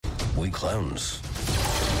We clones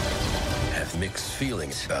have mixed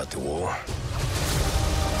feelings about the war.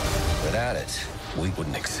 Without it, we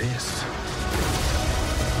wouldn't exist.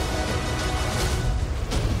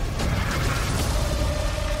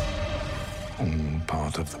 All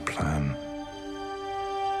part of the plan.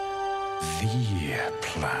 The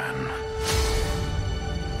plan.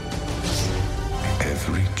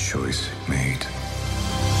 Every choice made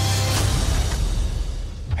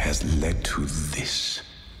has led to this.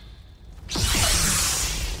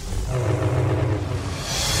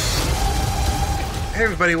 Hey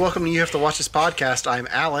everybody, welcome to You Have to Watch This podcast. I'm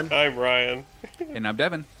Alan. I'm Ryan. And I'm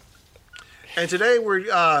Devin. And today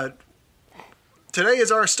today is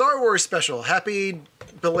our Star Wars special. Happy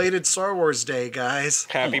belated Star Wars Day, guys.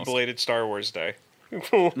 Happy belated Star Wars Day.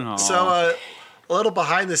 Aw. So, a little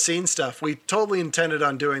behind the scenes stuff. We totally intended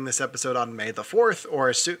on doing this episode on May the 4th,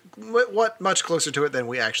 or much closer to it than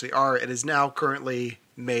we actually are. It is now currently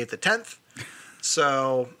May the 10th.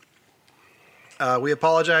 So, we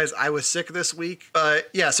apologize. I was sick this week.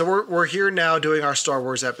 So we're here now doing our Star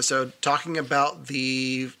Wars episode, talking about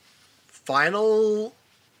the final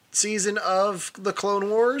season of the Clone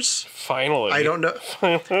Wars. Finally. I don't know.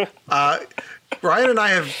 Ryan and I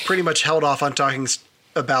have pretty much held off on talking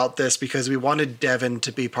about this because we wanted Devin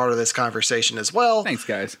to be part of this conversation as well. Thanks,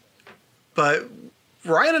 guys. But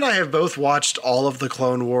Ryan and I have both watched all of the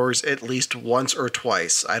Clone Wars at least once or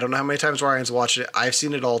twice. I don't know how many times Ryan's watched it. I've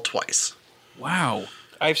seen it all twice. Wow.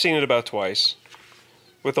 I've seen it about twice.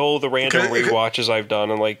 With all the random rewatches I've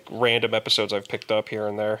done and like random episodes I've picked up here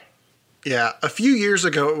and there. Yeah, a few years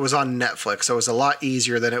ago it was on Netflix, so it was a lot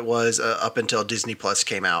easier than it was up until Disney Plus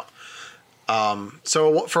came out.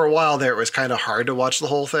 So for a while there, it was kind of hard to watch the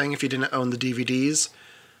whole thing if you didn't own the DVDs.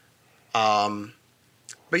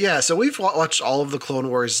 But yeah, so we've watched all of the Clone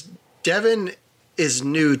Wars. Devin is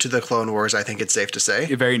new to the Clone Wars, I think it's safe to say.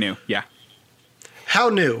 You're very new, yeah. How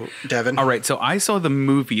new, Devin? All right, so I saw the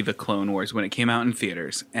movie The Clone Wars when it came out in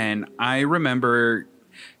theaters, and I remembered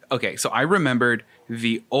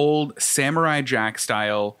the old Samurai Jack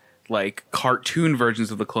style, like, cartoon versions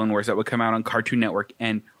of the Clone Wars that would come out on Cartoon Network,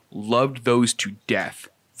 and loved those to death.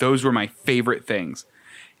 Those were my favorite things.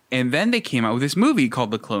 And then they came out with this movie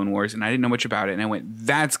called The Clone Wars, and I didn't know much about it, and I went,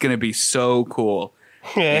 that's going to be so cool.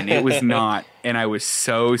 And it was not, and I was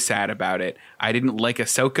so sad about it. I didn't like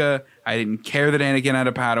Ahsoka. I didn't care that Anakin had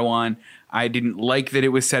a Padawan. I didn't like that it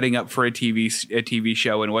was setting up for a TV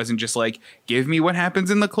show and wasn't just like, give me what happens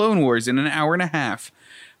in the Clone Wars in an hour and a half.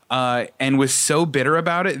 And was so bitter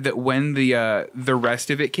about it that when the rest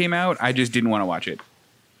of it came out, I just didn't want to watch it.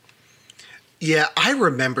 Yeah, I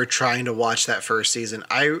remember trying to watch that first season.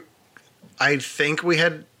 I think we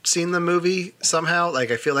had seen the movie somehow. Like,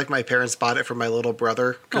 I feel like my parents bought it for my little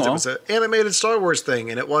brother because it was an animated Star Wars thing,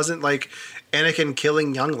 and it wasn't like Anakin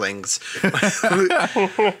killing younglings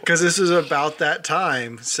because this was about that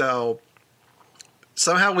time. So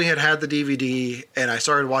somehow we had the DVD, and I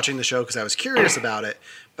started watching the show because I was curious about it.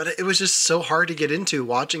 But it was just so hard to get into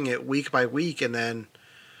watching it week by week, and then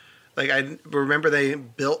like I remember they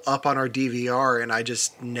built up on our DVR, and I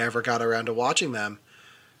just never got around to watching them.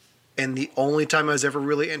 And the only time I was ever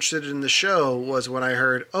really interested in the show was when I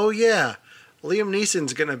heard, oh yeah, Liam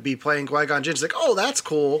Neeson's going to be playing Qui-Gon Jinn. It's like, oh, that's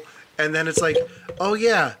cool. And then it's like, oh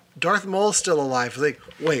yeah, Darth Maul's still alive. Like,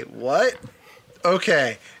 wait, what?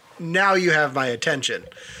 Okay, now you have my attention.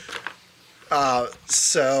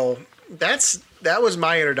 So that was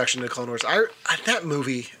my introduction to Clone Wars. That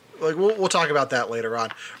movie, like we'll talk about that later on.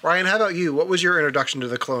 Ryan, how about you? What was your introduction to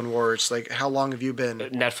the Clone Wars? Like, how long have you been?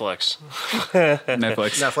 Netflix.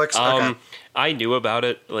 Netflix. Okay. I knew about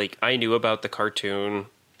it. Like, I knew about the cartoon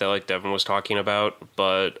that like Devin was talking about,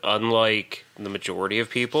 but unlike the majority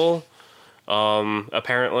of people,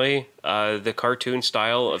 apparently, the cartoon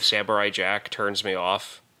style of Samurai Jack turns me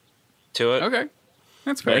off to it. Okay.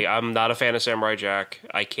 That's fair. Like, I'm not a fan of Samurai Jack.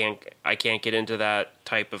 I can't get into that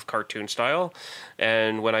type of cartoon style.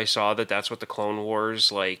 And when I saw that that's what the Clone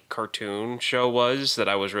Wars like cartoon show was that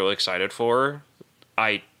I was really excited for,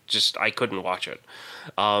 I couldn't watch it.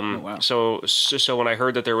 Wow. So when I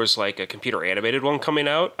heard that there was like a computer animated one coming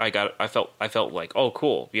out, I felt like, oh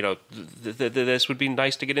cool, you know, this would be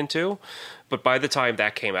nice to get into. But by the time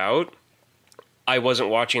that came out, I wasn't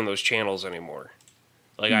watching those channels anymore.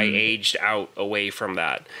 Like, I aged out away from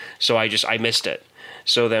that. So I missed it.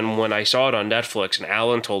 So then when I saw it on Netflix and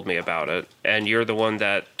Alan told me about it, and you're the one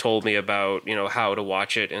that told me about, you know, how to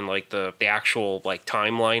watch it in like the actual like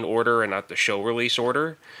timeline order and not the show release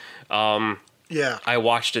order. Yeah. I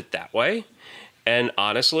watched it that way. And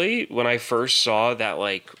honestly, when I first saw that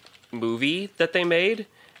like movie that they made,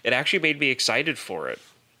 it actually made me excited for it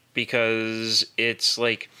because it's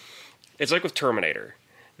like It's like with Terminator.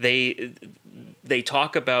 They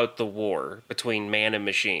talk about the war between man and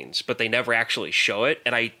machines, but they never actually show it,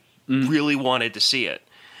 and I really wanted to see it.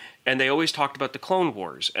 And they always talked about the Clone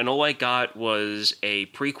Wars, and all I got was a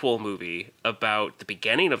prequel movie about the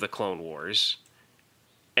beginning of the Clone Wars,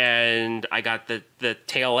 and I got the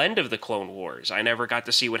tail end of the Clone Wars. I never got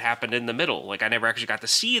to see what happened in the middle. Like, I never actually got to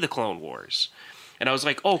see the Clone Wars. And I was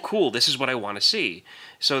like, oh, cool, this is what I want to see.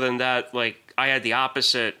 So then that, like, I had the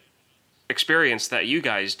opposite experience that you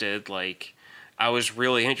guys did. Like, I was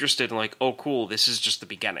really interested in, like, oh, cool, this is just the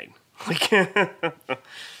beginning. Like,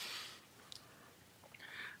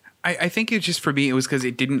 I think it's just, for me, it was because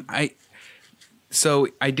it didn't. I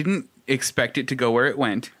didn't expect it to go where it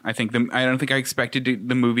went. I don't think I expected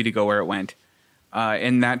the movie to go where it went,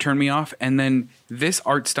 and that turned me off. And then this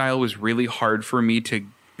art style was really hard for me to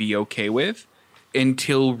be okay with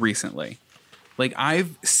until recently. Like,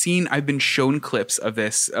 I've been shown clips of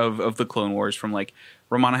this of the Clone Wars from, like,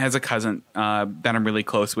 Romana has a cousin that I'm really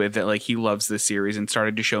close with that, like, he loves this series and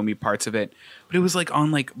started to show me parts of it, but it was like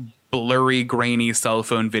on, like, blurry, grainy cell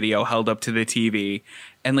phone video held up to the TV.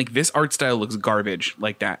 And, like, this art style looks garbage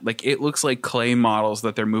like that. Like, it looks like clay models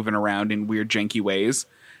that they're moving around in weird, janky ways.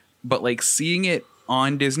 But, like, seeing it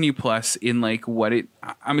on Disney Plus in, like,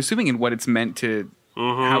 I'm assuming in what it's meant to,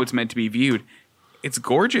 how it's meant to be viewed, it's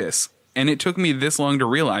gorgeous. And it took me this long to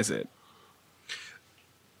realize it.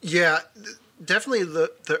 Yeah, definitely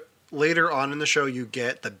the later on in the show you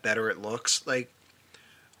get, the better it looks. Like,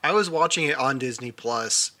 I was watching it on Disney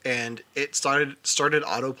Plus, and it started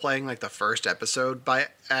auto-playing, like, the first episode by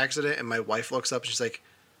accident, and my wife looks up and she's like,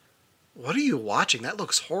 what are you watching? That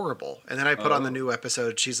looks horrible. And then I put on the new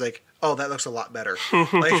episode. She's like, oh, that looks a lot better.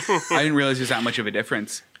 Like, I didn't realize there's that much of a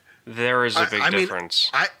difference. there is a big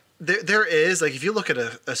difference. There is, like, if you look at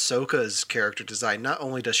Ahsoka's character design, not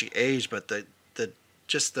only does she age, but the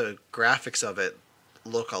just the graphics of it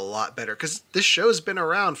look a lot better. Because this show's been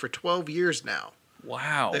around for 12 years now.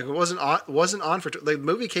 Wow. Like, it wasn't on for the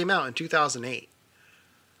movie came out in 2008.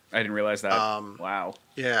 I didn't realize that. Wow.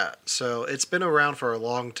 Yeah, so it's been around for a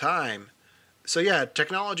long time. So yeah,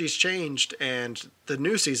 technology's changed, and the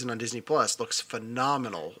new season on Disney Plus looks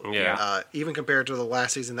phenomenal. Yeah. Even compared to the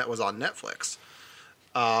last season that was on Netflix.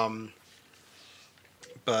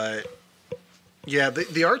 But yeah,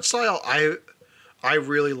 the art style I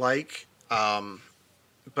really like.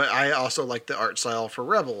 But I also like the art style for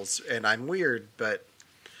Rebels, and I'm weird, but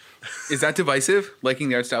Is that divisive, liking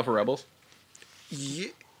the art style for Rebels? yeah,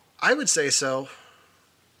 I would say so.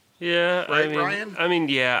 Yeah, Right, Brian? I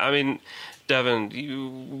mean, Devin,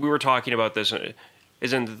 we were talking about this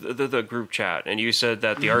is in the group chat, and you said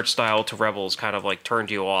that the art style to Rebels kind of, like,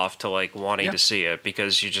 turned you off to, like, wanting to see it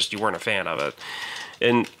because you weren't a fan of it.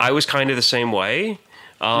 And I was kind of the same way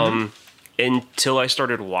until I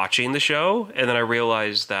started watching the show, and then I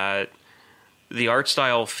realized that the art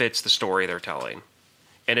style fits the story they're telling.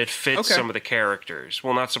 And it fits some of the characters.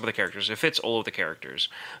 Well, not some of the characters. It fits all of the characters.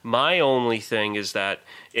 My only thing is that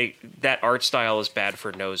that art style is bad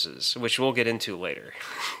for noses, which we'll get into later.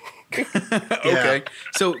 Okay.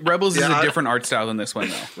 So Rebels is a different art style than this one,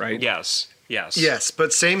 though, right? Yes. Yes,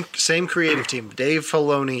 but same creative team. Dave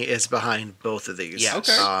Filoni is behind both of these. Yes.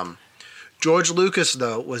 Okay. George Lucas,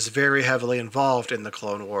 though, was very heavily involved in the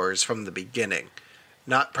Clone Wars from the beginning.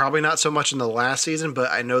 Probably not so much in the last season,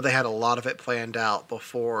 but I know they had a lot of it planned out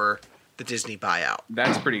before the Disney buyout.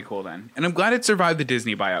 That's pretty cool then. And I'm glad it survived the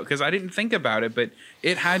Disney buyout, because I didn't think about it, but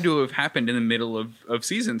it had to have happened in the middle of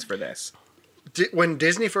seasons for this. When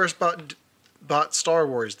Disney first bought Star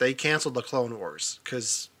Wars, they canceled the Clone Wars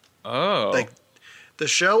because the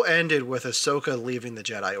show ended with Ahsoka leaving the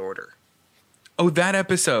Jedi Order. Oh, that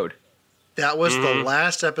episode. That was the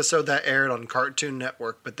last episode that aired on Cartoon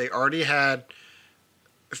Network, but they already had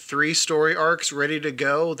 3 story arcs ready to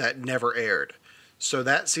go that never aired. So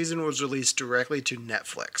that season was released directly to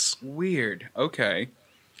Netflix. Weird. Okay.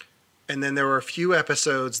 And then there were a few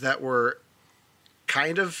episodes that were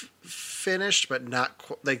kind of finished, but not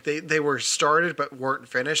like they were started but weren't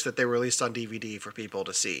finished, that they released on DVD for people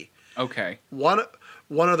to see. Okay. One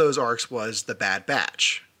of those arcs was The Bad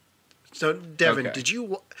Batch. So Devin, Okay.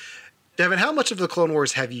 Devin, how much of the Clone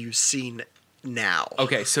Wars have you seen now?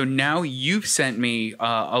 Okay, so now you've sent me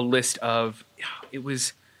a list of, it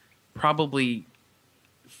was probably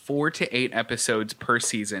 4 to 8 episodes per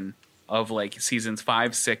season of, like, seasons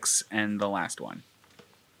 5, 6, and the last one.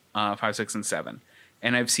 5, 6, and 7.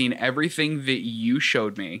 And I've seen everything that you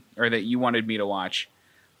showed me, or that you wanted me to watch,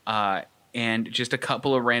 and just a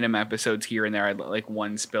couple of random episodes here and there. I'd like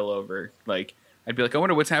one spillover. Like, I'd be like, I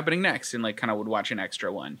wonder what's happening next, and, like, kind of would watch an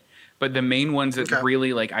extra one. But the main ones that Okay.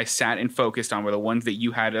 really like I sat and focused on were the ones that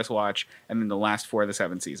you had us watch, and then the last 4 of the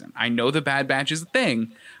 7th season. I know the Bad Batch is a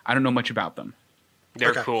thing. I don't know much about them. They're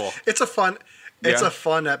Okay. cool. It's a fun Yeah.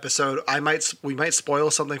 episode. We might spoil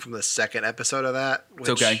something from the second episode of that. It's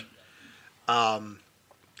okay.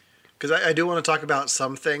 Because I do want to talk about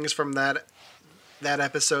some things from that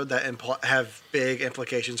episode that have big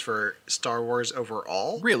implications for Star Wars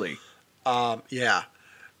overall. Really? Yeah.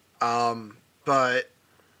 But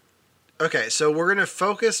okay, so we're gonna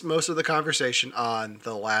focus most of the conversation on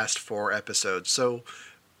the last 4 episodes. So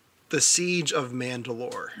the Siege of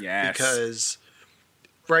Mandalore. Yes. Because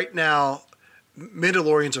right now,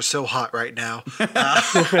 Mandalorians are so hot right now.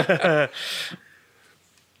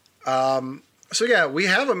 So yeah, we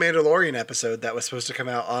have a Mandalorian episode that was supposed to come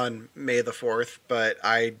out on May the 4th, but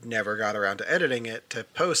I never got around to editing it to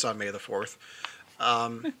post on May the 4th.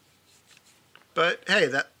 But hey,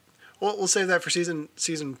 we'll save that for season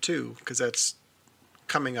 2 because that's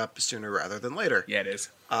coming up sooner rather than later. Yeah, it is.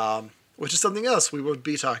 Which is something else we would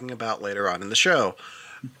be talking about later on in the show.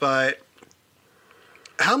 But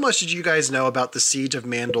how much did you guys know about the Siege of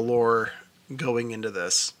Mandalore going into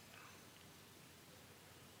this?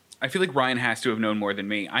 I feel like Ryan has to have known more than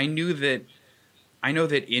me. I know that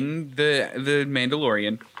in the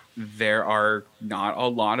Mandalorian there are not a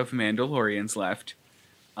lot of Mandalorians left.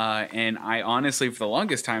 And I honestly, for the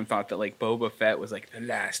longest time, thought that like Boba Fett was like the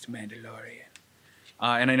last Mandalorian.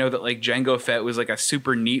 And I know that like Jango Fett was like a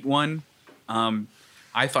super neat one.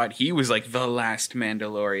 I thought he was like the last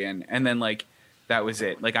Mandalorian, and then like that was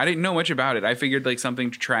it. Like I didn't know much about it. I figured like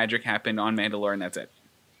something tragic happened on Mandalore, and that's it.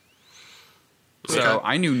 So Okay.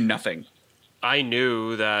 I knew nothing. I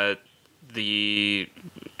knew that I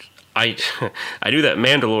knew that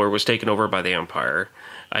Mandalore was taken over by the Empire.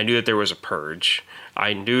 I knew that there was a purge.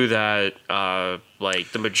 I knew that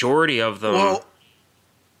like the majority of them. Well,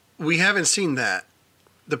 we haven't seen that.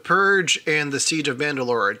 The Purge and the Siege of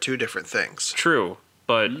Mandalore are 2 different things. True,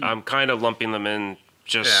 but I'm kind of lumping them in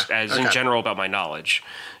just Yeah, as in okay. general about my knowledge.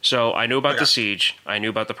 So I knew about Okay. the siege. I knew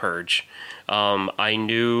about the purge. I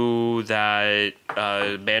knew that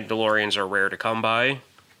Mandalorians are rare to come by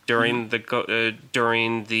during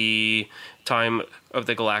during the time of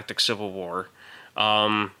the Galactic Civil War.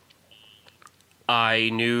 I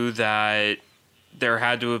knew that there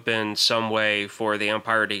had to have been some way for the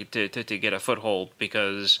Empire to get a foothold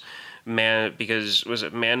because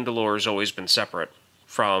Mandalore's always been separate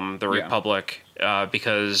from the Yeah. Republic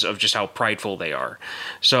because of just how prideful they are.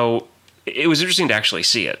 So it was interesting to actually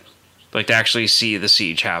see it, like to actually see the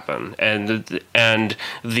siege happen and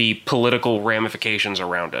the political ramifications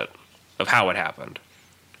around it of how it happened.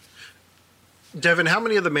 Devin, how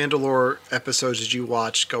many of the Mandalore episodes did you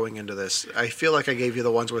watch going into this? I feel like I gave you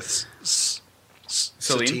the ones with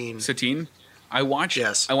Satine. Satine. I watched.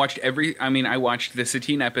 Yes. I watched I watched the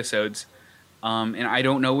Satine episodes, and I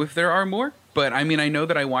don't know if there are more. But I mean, I know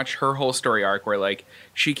that I watched her whole story arc where like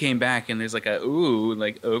she came back and there's like a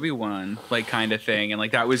like Obi-Wan like kind of thing, and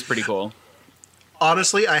like that was pretty cool.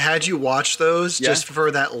 Honestly, I had you watch those Yeah? just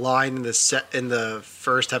for that line in the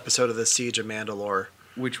first episode of the Siege of Mandalore,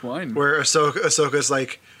 Which one? where Ahsoka's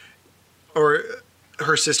like, or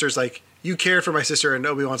her sister's like, "You cared for my sister," and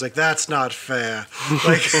Obi-Wan's like, "That's not fair."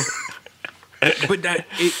 Like, But that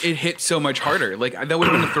it hit so much harder. Like that would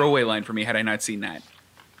have been a throwaway line for me had I not seen that.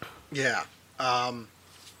 yeah,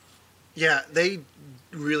 yeah, they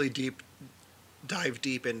really dive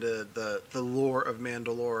deep into the lore of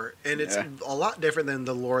Mandalore, and it's Yeah. a lot different than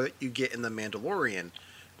the lore that you get in the Mandalorian.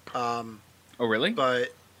 Oh really? But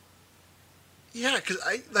yeah, because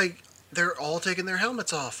they're all taking their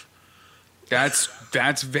helmets off. That's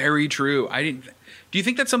very true. I didn't. Do you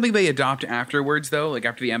think that's something they adopt afterwards though? Like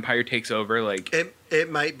after the Empire takes over, like It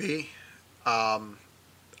might be. I'm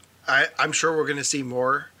sure we're going to see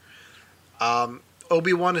more.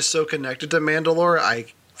 Obi-Wan is so connected to Mandalore, I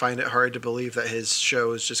find it hard to believe that his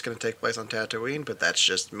show is just going to take place on Tatooine, but that's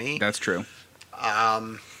just me. that's true.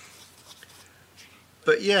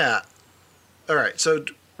 But yeah. All right, so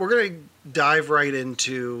we're going to dive right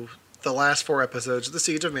into the last 4 episodes of The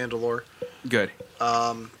Siege of Mandalore, Good.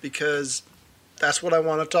 because that's what I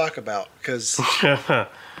want to talk about, because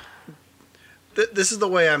this is the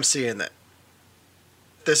way I'm seeing it.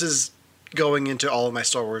 This is going into all of my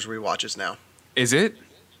Star Wars rewatches now. Is it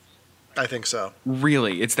I think so.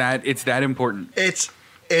 really? It's that important. It's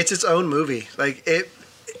its own movie. Like it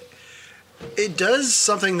does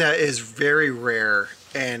something that is very rare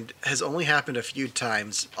and has only happened a few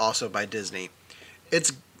times also by Disney.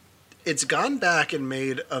 It's gone back and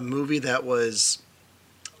made a movie that was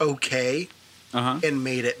okay Uh huh. and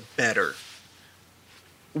made it better.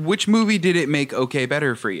 Which movie did it make okay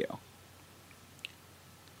better for you?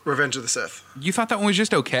 Revenge of the Sith. You thought that one was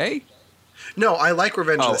just okay? No, I like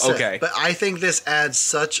Revenge of the Sith, okay. but I think this adds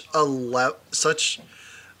such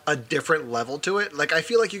a different level to it. Like, I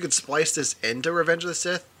feel like you could splice this into Revenge of the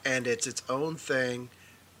Sith, and it's its own thing,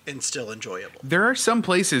 and still enjoyable. There are some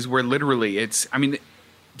places where literally it's. I mean,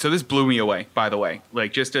 so this blew me away. By the way,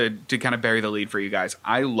 like just to kind of bury the lead for you guys,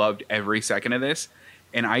 I loved every second of this,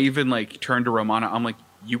 and I even like turned to Romana. I'm like,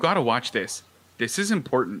 you got to watch this. This is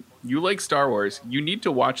important. You like Star Wars. You need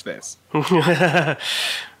to watch this.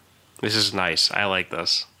 This is nice. I like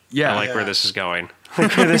this. Yeah. I like where this is going.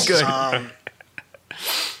 Good. Um,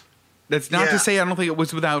 That's not yeah. to say I don't think it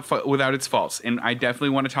was without its faults, and I definitely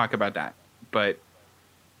want to talk about that. But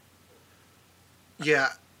yeah,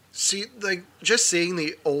 see, like just seeing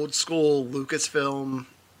the old school Lucasfilm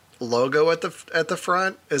logo at the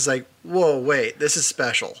front is like, whoa, wait, this is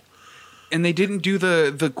special. and they didn't do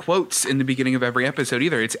the quotes in the beginning of every episode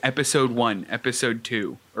either. It's episode 1, episode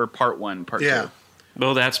 2, or part 1, part 2.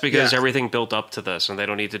 Well, that's because Yeah. everything built up to this, and they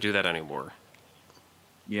don't need to do that anymore.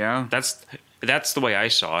 Yeah. That's the way I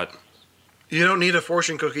saw it. You don't need a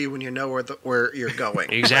fortune cookie when you know where you're going.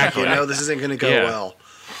 Exactly. You know this isn't going to go Yeah. well.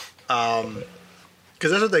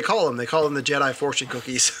 Because that's what they call them. They call them the Jedi fortune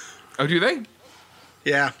cookies. Oh, do they?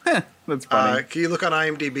 Yeah. That's funny. Can you look on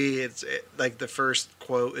IMDb? Like the first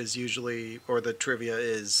quote is usually, or the trivia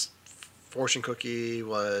is, fortune cookie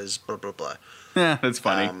was blah blah blah. Yeah, that's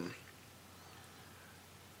funny.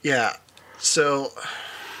 Yeah. So,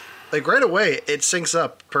 like right away, it syncs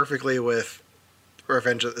up perfectly with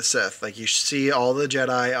Revenge of the Sith. Like you see all the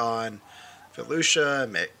Jedi on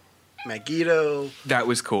Felucia, Megiddo. That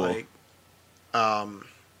was cool. Like,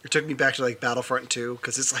 it took me back to like Battlefront 2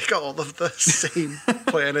 because it's like all of the same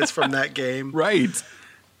planets from that game. Right.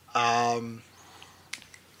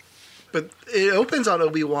 But it opens on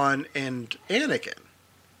Obi-Wan and Anakin.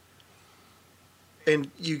 And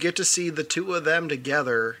you get to see the two of them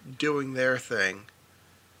together doing their thing.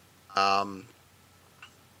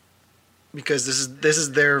 Because this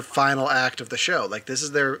is their final act of the show. Like this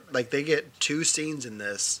is their, like they get 2 scenes in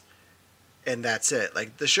this and that's it.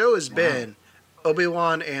 Like the show has been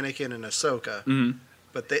Obi-Wan, Anakin, and Ahsoka. Mhm.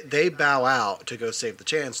 But they bow out to go save the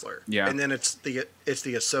Chancellor. Yeah. And then it's the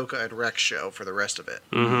Ahsoka and Rex show for the rest of it.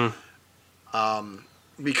 Mm-hmm.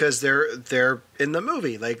 Because they're in the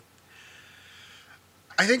movie. Like,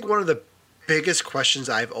 I think one of the biggest questions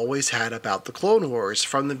I've always had about the Clone Wars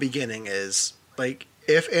from the beginning is, like,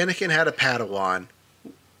 if Anakin had a Padawan,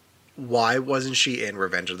 why wasn't she in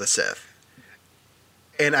Revenge of the Sith?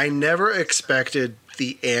 And I never expected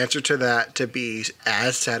the answer to that to be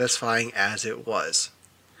as satisfying as it was.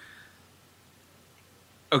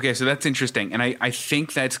 Okay, so that's interesting. And I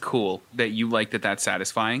think that's cool that you like that that's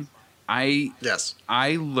satisfying. Yes.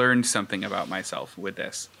 I learned something about myself with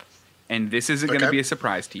this. And this isn't going to Okay. be a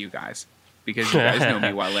surprise to you guys because you guys know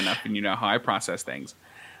me well enough and you know how I process things.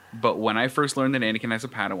 But when I first learned that Anakin has a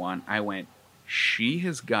Padawan, I went, she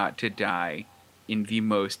has got to die in the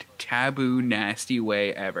most taboo, nasty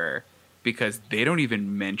way ever because they don't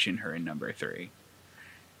even mention her in number 3.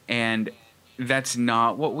 And that's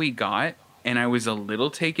not what we got. And I was a little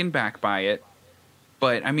taken back by it.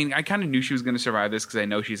 But, I mean, I kind of knew she was going to survive this because I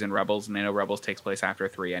know she's in Rebels, and I know Rebels takes place after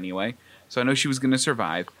 3 anyway. So I know she was going to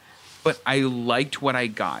survive. But I liked what I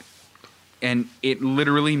got. And it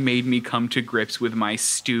literally made me come to grips with my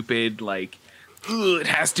stupid, like, it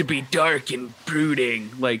has to be dark and brooding,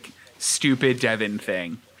 like, stupid Devin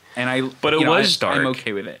thing. And But it was dark. I'm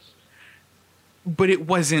okay with it. But it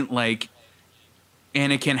wasn't like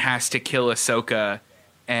Anakin has to kill Ahsoka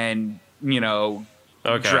and,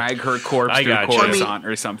 Okay. drag her corpse I through got you. Coruscant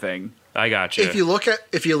or something. I got you. If you look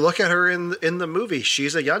at her in the movie,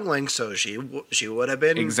 she's a youngling, so she would have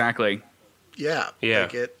been Exactly. Yeah. Yeah.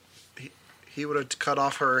 Like he would have cut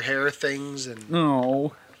off her hair things and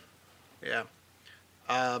No. yeah.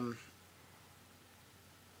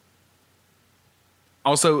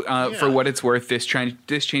 Also, for Yeah. what it's worth, this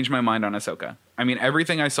changed my mind on Ahsoka. I mean,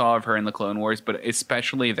 everything I saw of her in the Clone Wars, but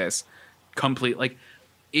especially this, complete. Like,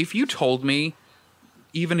 if you told me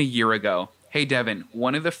even a year ago, hey Devin,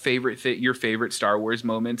 one of the your favorite Star Wars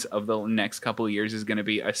moments of the next couple of years is going to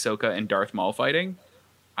be Ahsoka and Darth Maul fighting,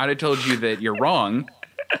 I'd have told you that you're wrong,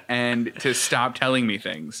 and to stop telling me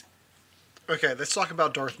things. Okay, let's talk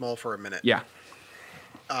about Darth Maul for a minute. Yeah.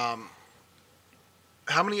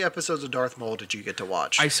 How many episodes of Darth Maul did you get to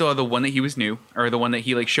watch? I saw the one that he was new, or the one that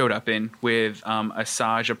he like showed up in with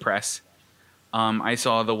Asajj Press. I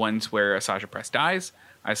saw the ones where Asajj Press dies.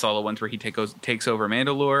 I saw the ones where he takes over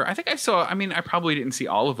Mandalore. I think I probably didn't see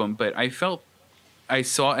all of them, but I felt I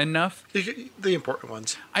saw enough. The important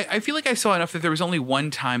ones. I feel like I saw enough that there was only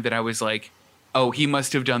one time that I was like, oh, he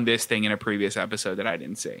must have done this thing in a previous episode that I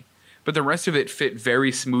didn't see. But the rest of it fit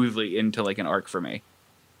very smoothly into like an arc for me.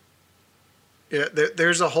 Yeah,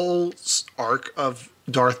 there's a whole arc of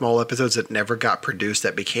Darth Maul episodes that never got produced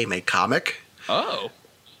that became a comic. Oh.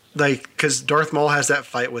 Like, because Darth Maul has that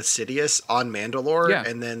fight with Sidious on Mandalore, Yeah.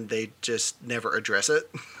 and then they just never address it.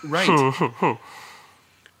 Right.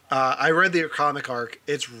 I read the comic arc.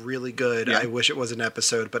 It's really good. Yeah. I wish it was an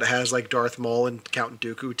episode, but it has like Darth Maul and Count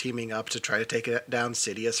Dooku teaming up to try to take down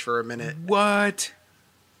Sidious for a minute. What?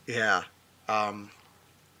 Yeah.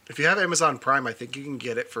 If you have Amazon Prime, I think you can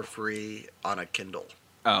get it for free on a Kindle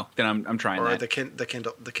Oh, then I'm trying or that.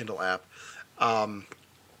 the Kindle app.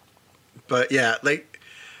 But yeah, like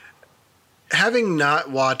having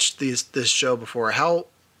not watched this show before, how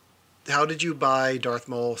did you buy Darth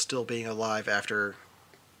Maul still being alive after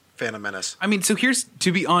Phantom Menace? I mean, so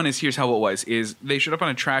to be honest, here's how it was, is they showed up on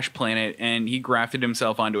a trash planet and he grafted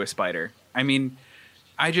himself onto a spider. I mean,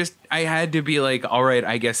 I had to be like, all right,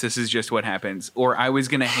 I guess this is just what happens. Or I was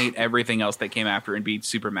going to hate everything else that came after and be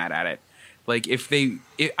super mad at it. Like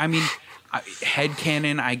headcanon,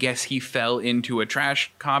 I guess he fell into a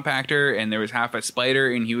trash compactor and there was half a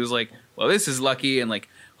spider and he was like, well, this is lucky, and like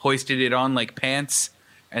hoisted it on like pants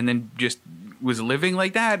and then just was living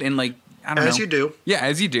like that. And like, I don't know. As you do. Yeah,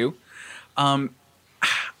 as you do. I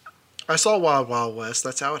saw Wild Wild West.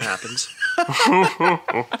 That's how it happens.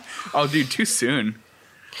 Oh, dude, too soon.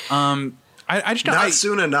 I just Not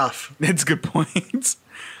soon enough. That's a good point.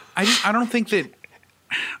 I don't think that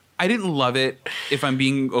I didn't love it, if I'm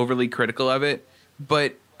being overly critical of it,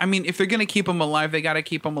 but I mean, if they're gonna keep him alive, they got to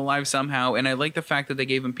keep him alive somehow. And I like the fact that they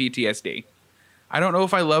gave him PTSD. I don't know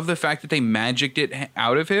if I love the fact that they magicked it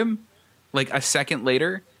out of him like a second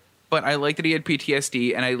later, but I like that he had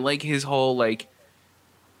PTSD, and I like his whole like,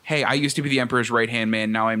 hey, I used to be the Emperor's right-hand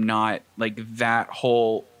man, now I'm not. Like, that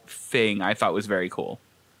whole thing I thought was very cool.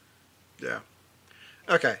 Yeah.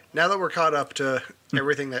 Okay. Now that we're caught up to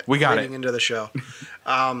everything that We got leading it. into the show,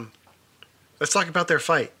 let's talk about their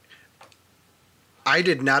fight. I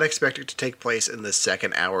did not expect it to take place in the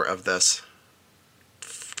second hour of this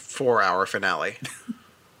 4-hour finale.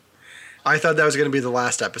 I thought that was going to be the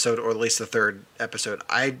last episode, or at least the third episode.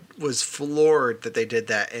 I was floored that they did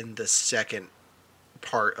that in the second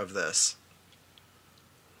part of this.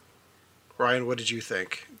 Ryan, what did you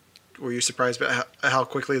think? Were you surprised about how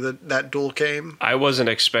quickly that duel came? I wasn't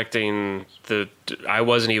even expecting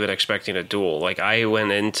a duel. Like, I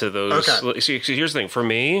went into those. Okay. See, here's the thing. For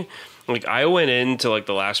me, like, I went into like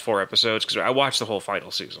the last 4 episodes because I watched the whole final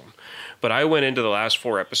season, but I went into the last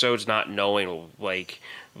 4 episodes not knowing like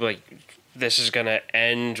this is gonna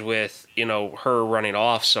end with, you know, her running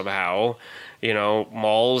off somehow. You know,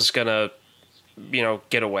 Maul's gonna, you know,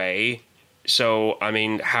 get away. So, I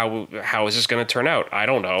mean, how is this going to turn out? I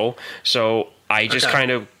don't know. So I just kind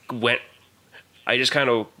of went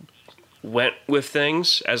with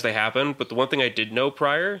things as they happened. But the one thing I did know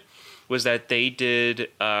prior was that they did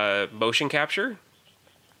motion capture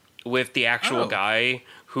with the actual guy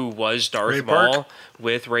who was Darth Ray Maul Park?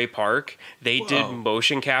 with Ray Park. They did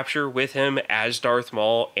motion capture with him as Darth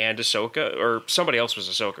Maul and Ahsoka, or somebody else was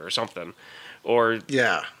Ahsoka or something. Or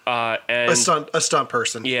Yeah. and A stunt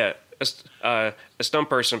person. yeah, a stunt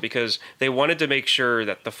person, because they wanted to make sure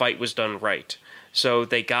that the fight was done right. So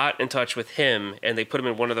they got in touch with him and they put him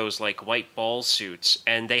in one of those like white ball suits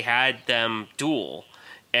and they had them duel.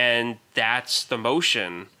 And that's the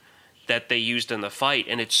motion that they used in the fight,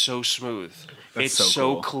 and it's so smooth. It's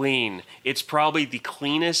so cool. clean. It's probably the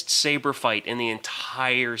cleanest saber fight in the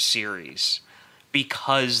entire series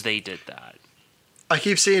because they did that. I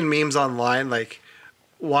keep seeing memes online like,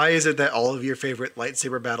 why is it that all of your favorite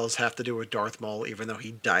lightsaber battles have to do with Darth Maul, even though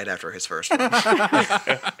he died after his first one?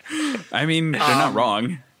 I mean, they're not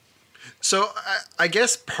wrong. So I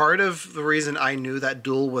guess part of the reason I knew that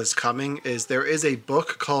duel was coming is there is a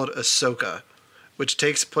book called Ahsoka, which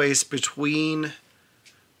takes place between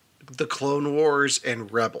the Clone Wars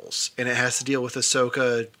and Rebels, and it has to deal with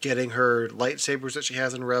Ahsoka getting her lightsabers that she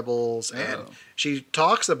has in Rebels, and she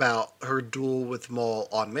talks about her duel with Maul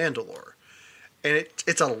on Mandalore. And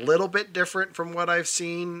it's a little bit different from what I've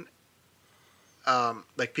seen.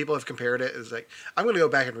 Like, people have compared it. It's like, I'm going to go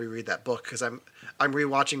back and reread that book because I'm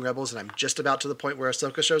rewatching Rebels and I'm just about to the point where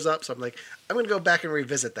Ahsoka shows up. So I'm like, I'm going to go back and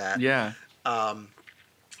revisit that. Yeah.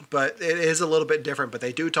 But it is a little bit different. But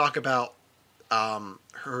they do talk about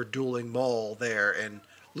her dueling Maul there and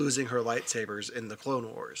losing her lightsabers in the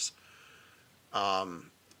Clone Wars.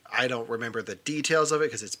 I don't remember the details of it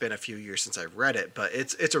because it's been a few years since I've read it, but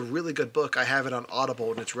it's a really good book. I have it on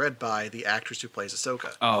Audible, and it's read by the actress who plays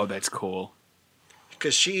Ahsoka. Oh, that's cool.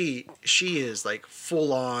 Because she is like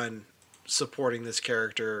full on supporting this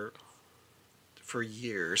character for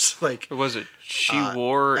years. Like, What was it? She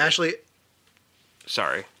wore. Ashley,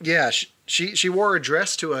 Sorry. yeah, she wore a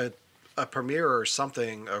dress to a premiere or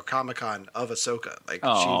something, or Comic-Con of Ahsoka. Like,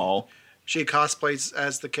 Oh, she cosplays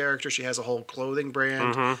as the character. She has a whole clothing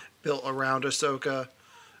brand built around Ahsoka.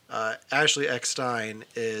 Ashley Eckstein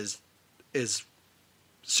is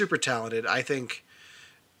super talented. I think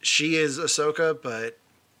she is Ahsoka, but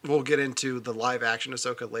we'll get into the live action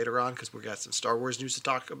Ahsoka later on because we got some Star Wars news to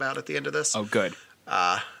talk about at the end of this. oh, good.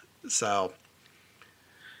 So,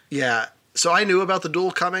 yeah. So I knew about the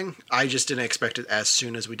duel coming. I just didn't expect it as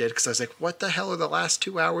soon as we did because I was like, what the hell are the last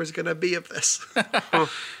 2 hours going to be of this?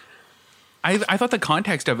 I thought the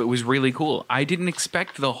context of it was really cool. I didn't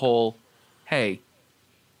expect the whole, hey,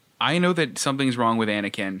 I know that something's wrong with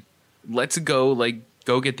Anakin. Let's go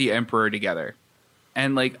get the Emperor together.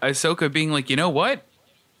 And like Ahsoka being like, you know what?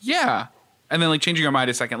 Yeah. And then like changing her mind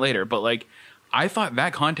a second later. But like, I thought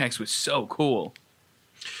that context was so cool.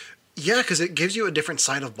 Yeah, because it gives you a different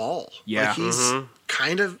side of Maul. Yeah. Like he's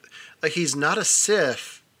kind of like he's not a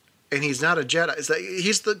Sith and he's not a Jedi. It's like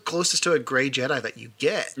he's the closest to a gray Jedi that you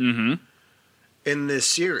get in this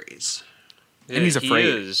series. And he's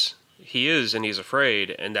afraid. He is, and he's afraid,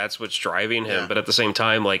 and that's what's driving him. Yeah. But at the same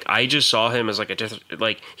time, like I just saw him as like a different,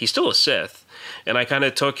 like he's still a Sith, and I kind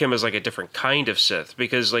of took him as like a different kind of Sith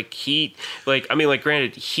because like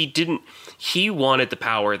granted, he wanted the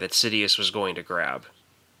power that Sidious was going to grab.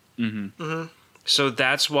 So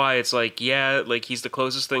that's why it's like, yeah, like he's the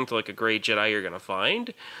closest thing to like a gray Jedi you're gonna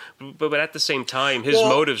find, but at the same time, his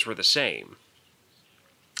motives were the same.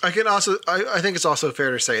 I think it's also fair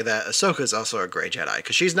to say that Ahsoka is also a gray Jedi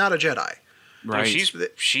because she's not a Jedi. Right.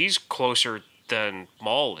 She's closer than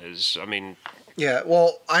Maul is. I mean, Yeah,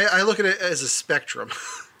 well, I look at it as a spectrum.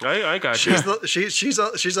 I got you.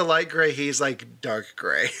 She's a light gray. He's like dark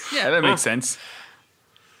gray. Yeah, that makes sense.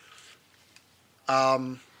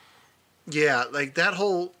 Yeah, like that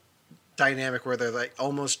whole dynamic where they're like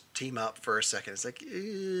almost team up for a second. It's like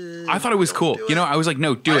I thought it was cool. You know, I was like,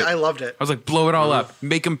 no, do it. I loved it. I was like, blow it all up.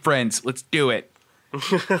 Make them friends. Let's do it.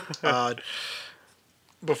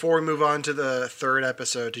 Before we move on to the third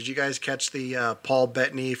episode, did you guys catch the Paul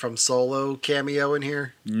Bettany from Solo cameo in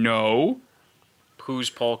here? No.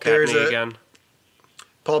 Who's Paul There's Bettany again?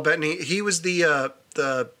 Paul Bettany, he was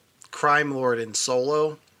the crime lord in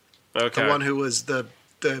Solo, Okay. the one who was the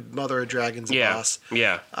Mother of Dragons boss.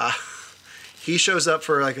 Yeah. He shows up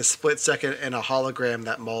for like a split second in a hologram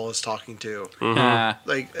that Maul is talking to.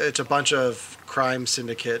 Like it's a bunch of crime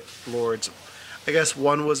syndicate lords. I guess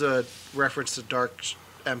one was a reference to Dark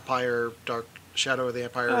Shadow of the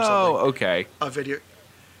Empire or something. Oh, okay. A video.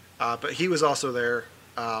 But he was also there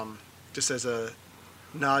just as a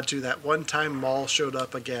nod to that one time Maul showed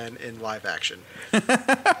up again in live action.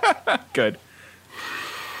 Good.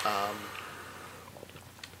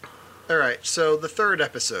 All right, so the third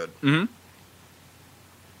episode.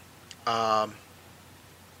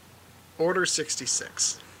 Order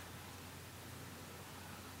 66.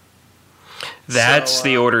 That's So,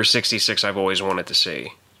 the Order 66 I've always wanted to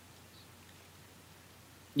see.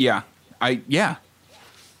 Yeah. I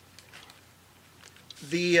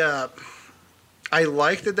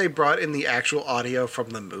like that they brought in the actual audio from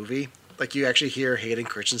the movie. Like you actually hear Hayden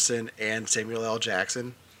Christensen and Samuel L.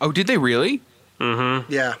 Jackson. Oh, did they really?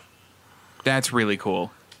 Yeah. That's really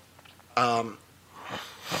cool.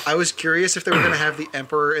 I was curious if they were going to have the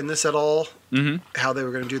Emperor in this at all. How they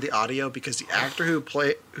were going to do the audio because the actor who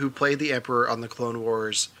played the Emperor on the Clone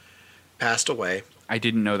Wars passed away. I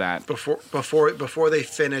didn't know that. Before they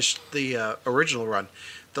finished the original run.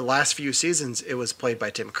 The last few seasons, it was played by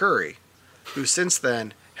Tim Curry, who since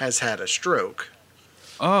then has had a stroke.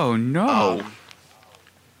 Oh, no.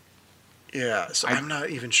 Yeah, so I'm not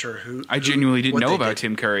even sure who. I genuinely didn't what know they about did.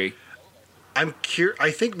 Tim Curry. I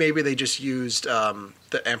think maybe they just used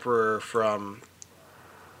the Emperor from.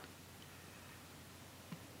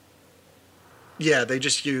 Yeah, they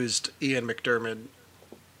just used Ian McDiarmid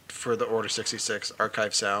for the Order 66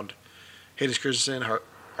 archive sound. Hayden Christensen,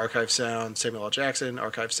 archive sound. Samuel L. Jackson,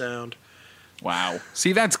 archive sound. Wow.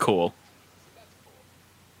 See, that's cool.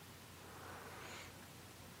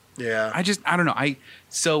 Yeah. I don't know.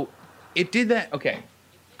 So it did that. Okay.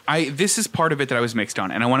 This is part of it that I was mixed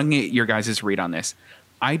on, and I want to get your guys' read on this.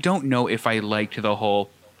 I don't know if I liked the whole,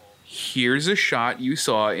 here's a shot you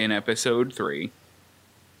saw in episode 3.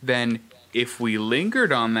 Then if we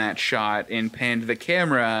lingered on that shot and panned the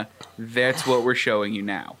camera, that's what we're showing you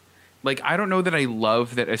now. Like, I don't know that I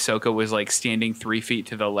love that Ahsoka was like standing 3 feet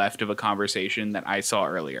to the left of a conversation that I saw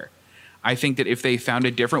earlier. I think that if they found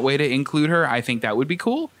a different way to include her, I think that would be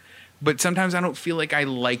cool. but sometimes I don't feel like I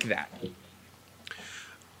like that.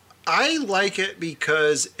 I like it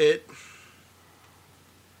because it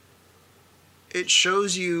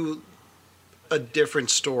shows you a different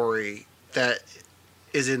story that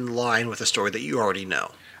is in line with a story that you already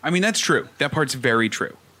know. I mean, that's true. That part's very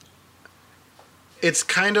true. It's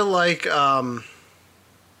kind of like I'm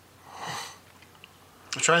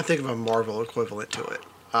trying to think of a Marvel equivalent to it.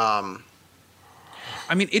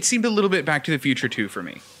 I mean, it seemed a little bit Back to the Future too for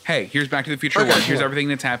me. Hey, here's Back to the Future 1. Here's everything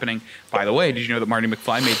that's happening. By the way, did you know that Marty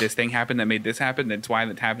McFly made this thing happen that made this happen? That's why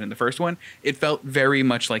that happened in the first one. It felt very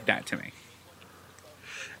much like that to me.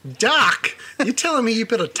 Doc, you telling me you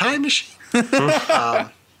built a time machine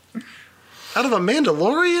out of a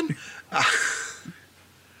Mandalorian?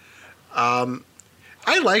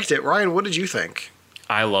 I liked it. Ryan, what did you think?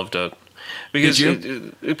 I loved it. Because,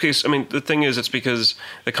 Did I mean, the thing is, it's because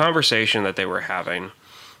the conversation that they were having,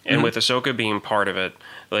 and with Ahsoka being part of it,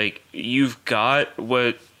 like you've got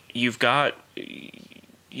what's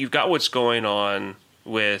going on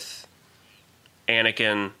with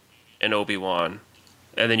Anakin and Obi-Wan,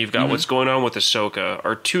 and then you've got what's going on with Ahsoka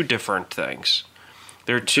are two different things.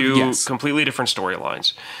 They're two completely different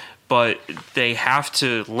storylines, but they have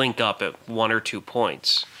to link up at one or 2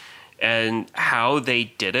 points. And how they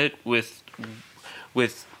did it with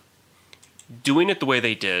doing it the way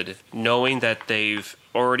they did, knowing that they've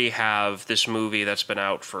already have this movie that's been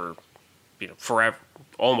out for forever,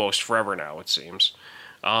 almost forever now, it seems.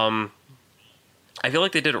 I feel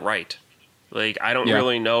like they did it right. Like I don't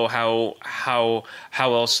really know how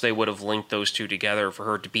else they would have linked those two together for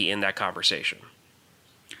her to be in that conversation.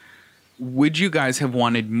 Would you guys have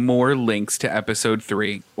wanted more links to episode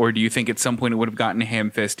 3, or do you think at some point it would have gotten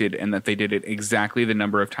ham-fisted and that they did it exactly the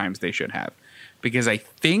number of times they should have? Because I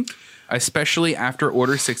think, especially after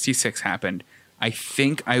Order 66 happened, I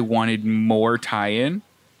think I wanted more tie-in,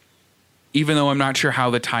 even though I'm not sure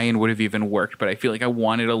how the tie-in would have even worked, but I feel like I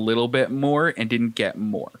wanted a little bit more and didn't get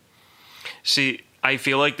more. See, I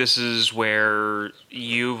feel like this is where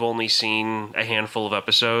you've only seen a handful of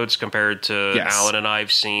episodes compared to Alan and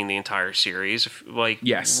I've seen the entire series, like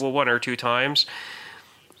 1 or 2 times.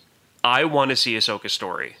 I want to see Ahsoka's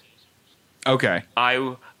story. Okay.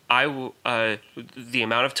 The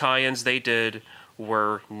amount of tie-ins they did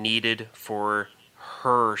were needed for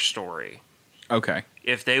her story. Okay.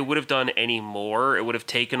 If they would have done any more, it would have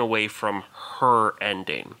taken away from her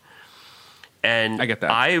ending. And I get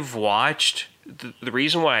that. I've watched... The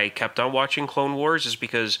reason why I kept on watching Clone Wars is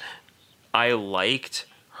because I liked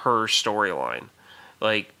her storyline.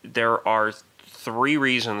 Like, there are 3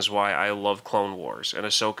 reasons why I love Clone Wars, and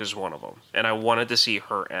Ahsoka's one of them. And I wanted to see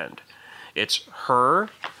her end. It's her,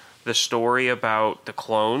 the story about the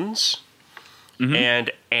clones,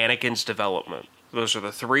 and Anakin's development. Those are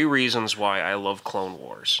the 3 reasons why I love Clone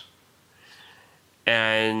Wars.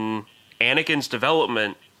 And Anakin's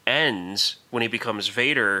development ends when he becomes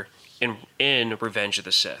Vader in Revenge of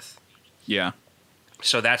the Sith. Yeah.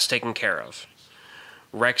 So that's taken care of.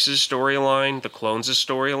 Rex's storyline, the clones'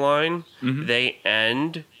 storyline, they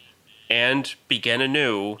end and begin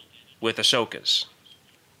anew with Ahsoka's.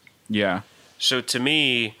 Yeah. So to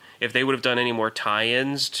me, if they would have done any more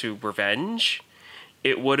tie-ins to Revenge,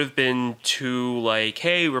 it would have been too like,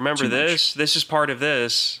 hey, remember this? This is part of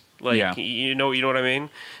this. Like, you know what I mean?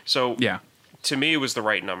 So to me, it was the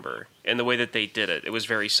right number. And the way that they did it, it was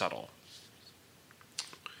very subtle.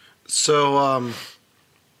 So,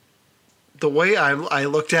 the way I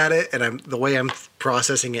looked at it, and the way I'm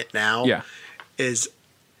processing it now, is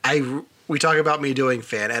we talk about me doing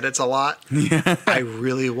fan edits a lot. I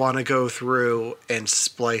really want to go through and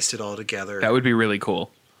splice it all together. That would be really cool.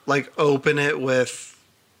 Like open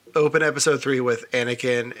episode 3 with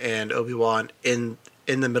Anakin and Obi-Wan in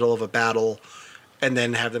the middle of a battle, and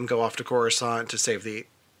then have them go off to Coruscant to save the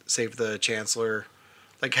Chancellor.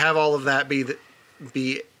 Like have all of that be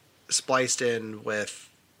spliced in with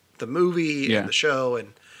the movie and the show,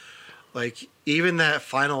 and like even that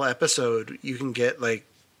final episode, you can get like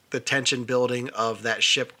the tension building of that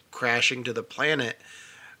ship crashing to the planet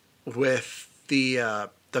with the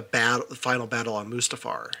final battle on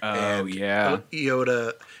Mustafar. Oh, and yeah.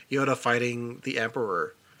 Yoda fighting the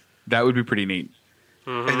Emperor. That would be pretty neat.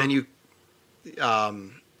 And then you, I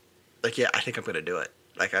think I'm going to do it.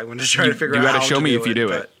 Like, I'm going to try to figure out how to show me if you do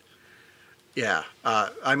but, it. Yeah.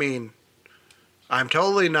 I mean, I'm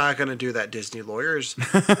totally not going to do that Disney lawyers.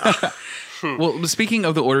 Well, speaking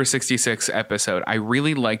of the Order 66 episode, I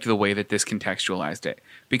really liked the way that this contextualized it.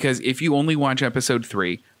 Because if you only watch episode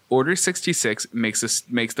 3, Order 66 makes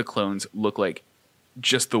the clones look like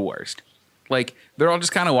just the worst. Like, they're all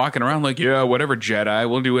just kind of walking around like, yeah, whatever, Jedi.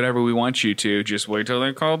 We'll do whatever we want you to. Just wait till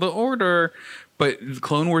they call the order. But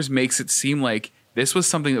Clone Wars makes it seem like this was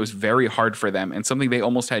something that was very hard for them and something they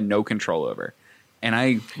almost had no control over. And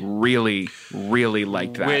I really, really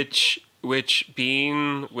liked that. Which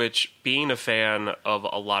being a fan of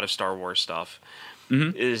a lot of Star Wars stuff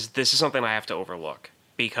is something I have to overlook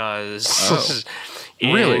because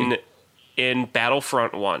in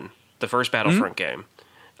Battlefront 1, the first Battlefront game,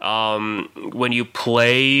 when you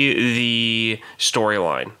play the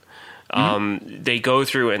storyline, they go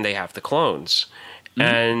through and they have the clones.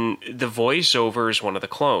 And the voiceover is one of the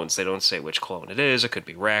clones. They don't say which clone it is. It could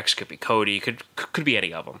be Rex, could be Cody, could be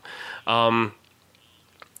any of them.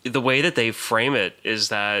 The way that they frame it is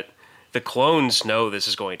that the clones know this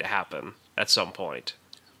is going to happen at some point.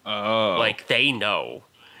 Oh. Like, they know.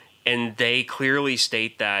 And they clearly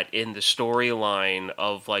state that in the storyline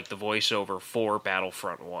of, like, the voiceover for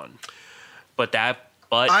Battlefront 1. But that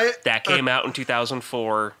came out in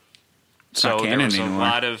 2004. So there was a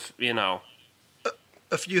lot of,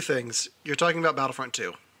 A few things. You're talking about Battlefront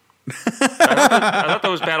 2. I thought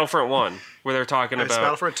that was Battlefront 1, where they're talking about... It's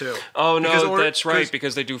Battlefront 2. Oh, no, that's right,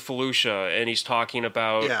 because they do Felucia, and he's talking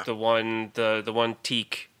about the one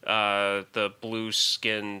teak, the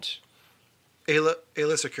blue-skinned... Ayla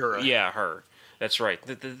Secura. Yeah, her. That's right.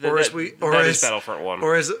 That is Battlefront 1.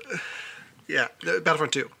 Or is it... Yeah,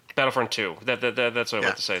 Battlefront 2. Battlefront 2. That's what I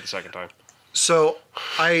meant to say the second time. So,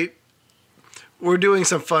 we're doing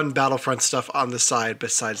some fun Battlefront stuff on the side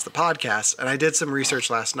besides the podcast, and I did some research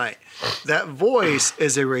last night. That voice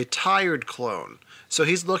is a retired clone, so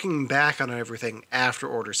he's looking back on everything after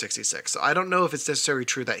Order 66. So I don't know if it's necessarily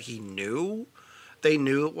true that they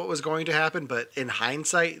knew what was going to happen, but in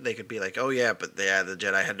hindsight, they could be like, oh yeah, but the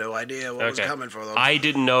Jedi had no idea what was coming for them. I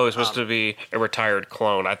didn't know it was supposed to be a retired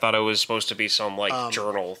clone. I thought it was supposed to be some,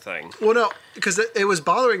 journal thing. Well, no, because it was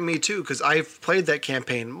bothering me too, because I've played that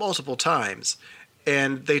campaign multiple times,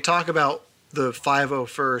 and they talk about the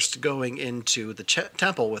 501st going into the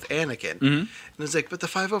temple with Anakin. And it's like, but the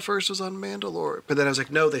 501st was on Mandalore. But then I was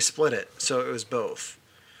like, no, they split it, so it was both.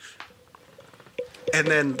 And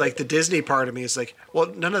then, like, the Disney part of me is like, well,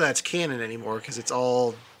 none of that's canon anymore because it's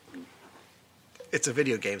a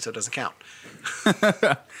video game, so it doesn't count.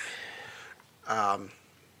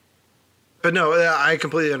 But no, I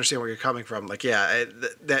completely understand where you're coming from. Like, yeah,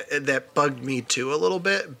 that bugged me too a little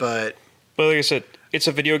bit, but like I said, it's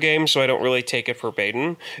a video game, so I don't really take it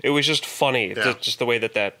verbatim. It was just funny, just the way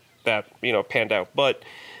that panned out. But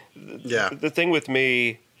the thing with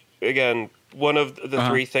me, again, one of the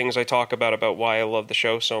three things I talk about why I love the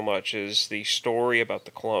show so much is the story about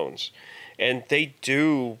the clones. And they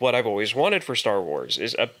do what I've always wanted for Star Wars,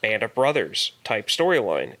 is a Band of Brothers type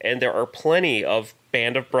storyline. And there are plenty of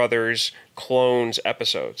Band of Brothers clones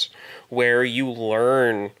episodes where you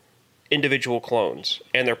learn individual clones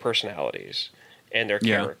and their personalities and their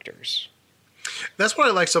characters. That's what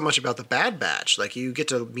I like so much about the Bad Batch. Like, you get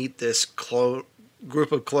to meet this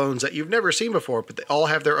group of clones that you've never seen before, but they all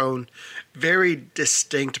have their own very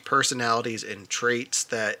distinct personalities and traits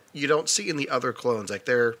that you don't see in the other clones. Like,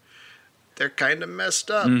 they're kind of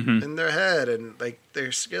messed up in their head and, like,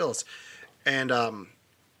 their skills. And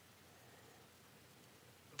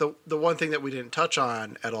the one thing that we didn't touch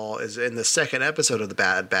on at all is in the second episode of the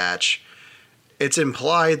Bad Batch, it's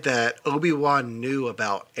implied that Obi-Wan knew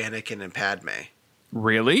about Anakin and Padme.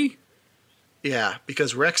 Really? Yeah,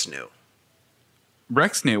 because Rex knew.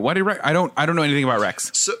 Rex knew. Why did Rex? I don't know anything about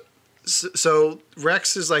Rex. So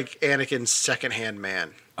Rex is like Anakin's second-hand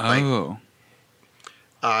man. Oh.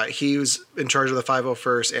 He was in charge of the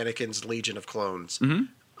 501st, Anakin's Legion of Clones.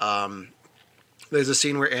 There's a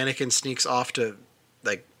scene where Anakin sneaks off to,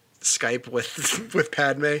 like, Skype with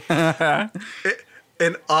Padme.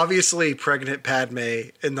 And obviously pregnant Padme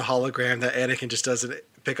in the hologram that Anakin just doesn't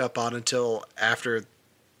pick up on until after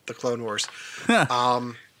the Clone Wars.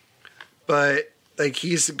 But, like,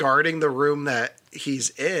 he's guarding the room that he's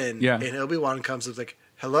in, and Obi-Wan comes and is like,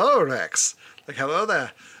 hello, Rex. Like, hello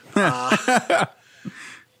there.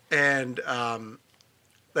 And,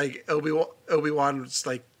 like, Obi-Wan's,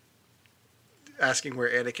 like, asking where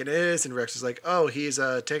Anakin is, and Rex is like, oh, he's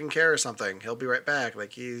taking care of something. He'll be right back.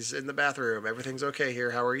 Like, he's in the bathroom. Everything's okay here.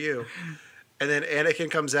 How are you? And then Anakin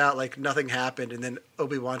comes out like nothing happened, and then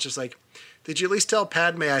Obi-Wan's just like, did you at least tell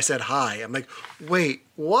Padme I said hi? I'm like, wait,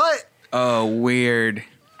 what? Oh, weird.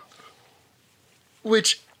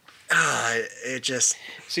 Which, it just...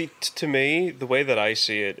 See, to me, the way that I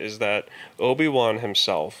see it is that Obi-Wan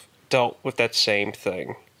himself dealt with that same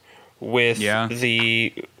thing with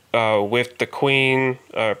the Queen,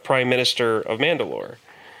 Prime Minister of Mandalore.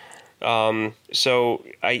 So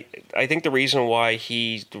I think the reason why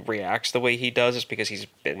he reacts the way he does is because he's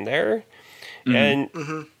been there, and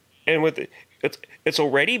with it's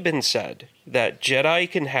already been said that Jedi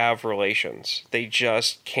can have relations. They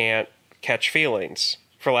just can't catch feelings,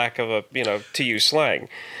 for lack of to use slang.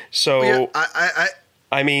 So Yeah,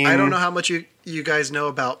 I mean, I don't know how much you guys know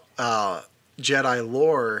about Jedi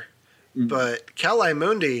lore, but Kali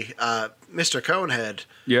Mundi, Mr. Conehead,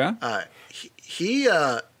 Yeah.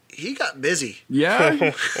 he got busy.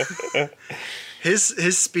 Yeah.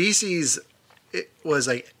 His species was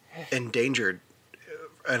like endangered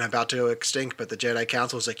and about to go extinct, but the Jedi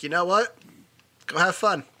Council was like, you know what? Go have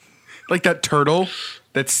fun. Like that turtle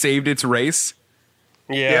that saved its race.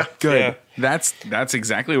 yeah, Good. yeah. That's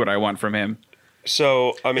exactly what I want from him.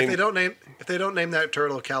 So I mean, If they don't name that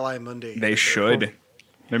turtle Kali Mundi, They should.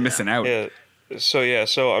 They're missing out. yeah.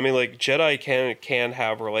 So I mean, like Jedi can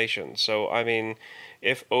have relations. So I mean,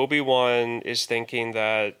 if Obi-Wan is thinking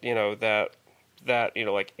that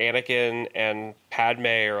like Anakin and Padme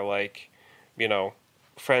are like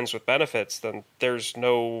friends with benefits, then there's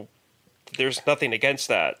nothing against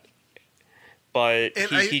that. But And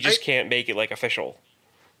he just can't make it like official.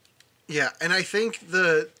 Yeah, and I think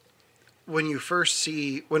when you first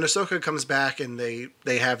see when Ahsoka comes back and they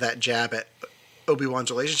have that jab at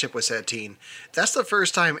Obi-Wan's relationship with Satine, that's the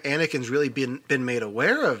first time Anakin's really been made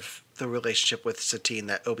aware of the relationship with Satine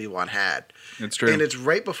that Obi-Wan had. That's true. And it's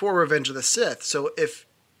right before Revenge of the Sith. So if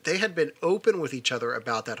they had been open with each other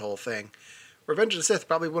about that whole thing, Revenge of the Sith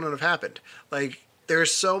probably wouldn't have happened. Like,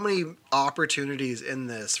 there's so many opportunities in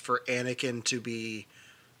this for Anakin to be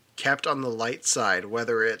kept on the light side,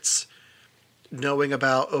 whether it's knowing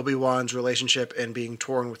about Obi-Wan's relationship and being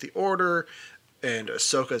torn with the Order, and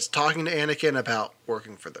Ahsoka's talking to Anakin about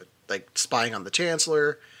working for spying on the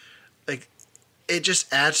Chancellor. Like, it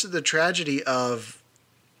just adds to the tragedy of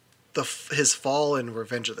his fall in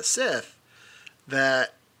Revenge of the Sith.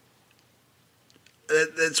 That's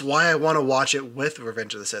why I want to watch it with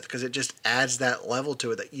Revenge of the Sith, because it just adds that level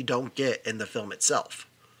to it that you don't get in the film itself.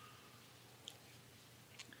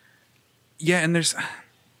 Yeah, and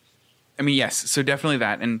yes, so definitely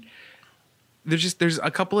that. And there's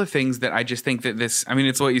a couple of things that I just think that this, I mean,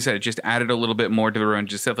 it's what you said, it just added a little bit more to the Revenge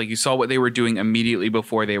of the Sith. Like, you saw what they were doing immediately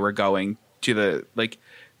before they were going to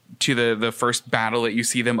the first battle that you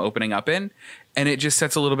see them opening up in, and it just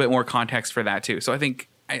sets a little bit more context for that too. So I think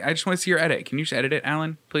I just want to see your edit. Can you just edit it,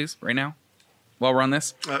 Alan, please, right now, while we're on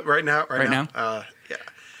this? Right now. Yeah.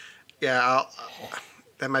 Yeah.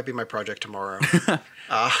 That might be my project tomorrow.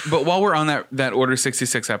 But while we're on that Order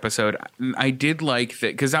 66 episode, I did like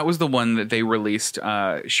that, because that was the one that they released.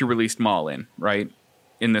 She released Maul in, right?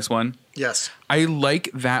 In this one. Yes. I like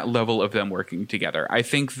that level of them working together. I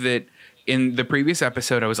think that in the previous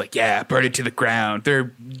episode, I was like, yeah, burn it to the ground. They're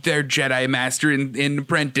Jedi Master and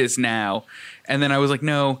Apprentice now. And then I was like,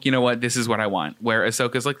 no, you know what? This is what I want. Where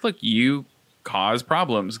Ahsoka's like, look, you cause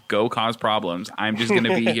problems. Go cause problems. I'm just going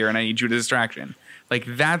to be here and I need you to distraction. Like,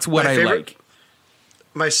 that's what I like.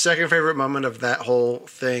 My second favorite moment of that whole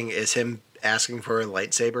thing is him asking for a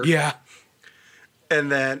lightsaber. Yeah. And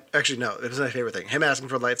then, actually, no, it was my favorite thing. Him asking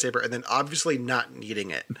for a lightsaber and then obviously not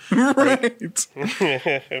needing it. Right.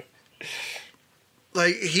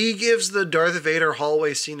 Like, he gives the Darth Vader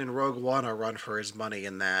hallway scene in Rogue One a run for his money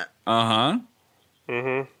in that. Uh-huh.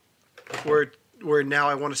 Mm-hmm. Where now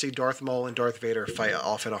I want to see Darth Maul and Darth Vader fight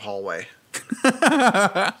off in a hallway.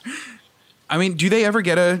 I mean, do they ever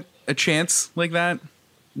get a chance like that?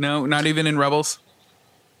 No, not even in Rebels?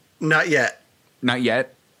 Not yet. Not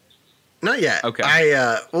yet? Not yet.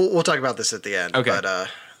 Okay. We'll talk about this at the end. Okay.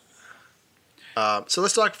 But so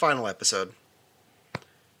let's talk final episode.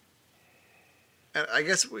 And I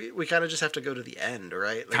guess we kind of just have to go to the end,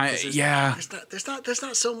 right? Like, yeah. There's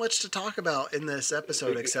not so much to talk about in this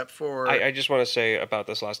episode except for. I just want to say about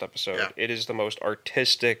this last episode, Yeah. It is the most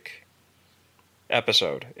artistic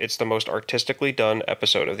episode. It's the most artistically done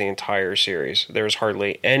episode of the entire series. There's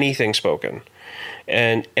hardly anything spoken,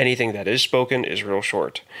 and anything that is spoken is real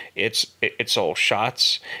short. It's all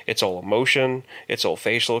shots, it's all emotion, it's all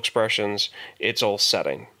facial expressions, it's all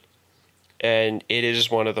setting. And it is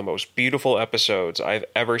one of the most beautiful episodes I've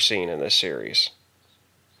ever seen in this series.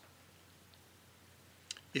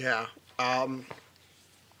 Yeah.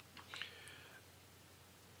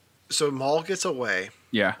 So Maul gets away,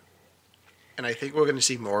 Yeah. and I think we're going to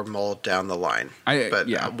see more Maul down the line.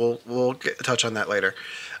 Yeah. We'll touch on that later.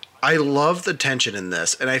 I love the tension in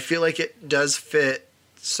this, and I feel like it does fit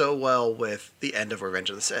so well with the end of Revenge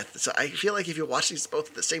of the Sith. So I feel like if you watch these both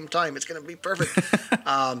at the same time, it's going to be perfect.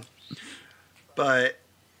 But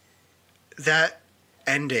that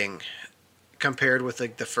ending compared with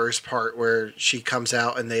like the first part where she comes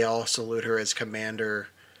out and they all salute her as commander,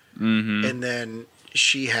 and then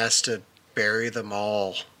she has to bury them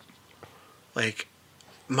all. Like,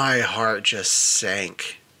 my heart just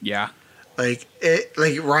sank. Yeah. Like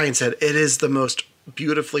Ryan said, it is the most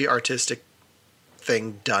beautifully artistic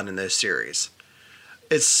thing done in this series.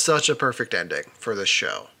 It's such a perfect ending for this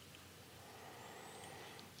show.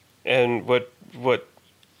 And what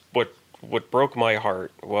broke my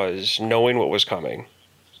heart was knowing what was coming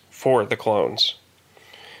for the clones,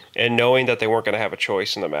 and knowing that they weren't going to have a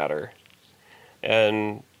choice in the matter,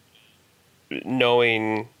 and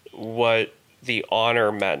knowing what the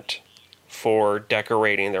honor meant for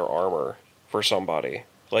decorating their armor for somebody.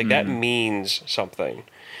 Like, that means something.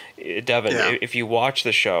 Devin, if you watch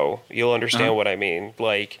the show, you'll understand what I mean.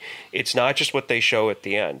 Like, it's not just what they show at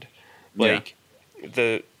the end. Like,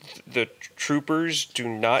 the troopers do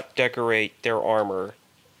not decorate their armor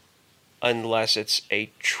unless it's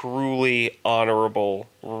a truly honorable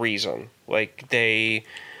reason. Like,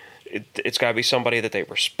 it's got to be somebody that they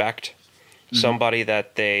respect, somebody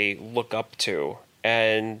that they look up to,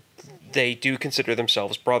 and they do consider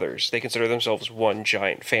themselves brothers. They consider themselves one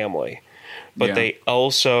giant family. But they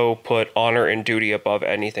also put honor and duty above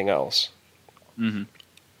anything else.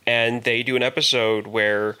 And they do an episode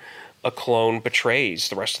where a clone betrays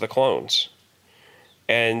the rest of the clones.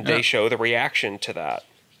 And they show the reaction to that.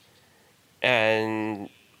 And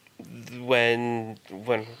when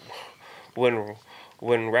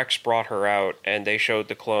Rex brought her out and they showed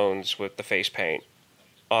the clones with the face paint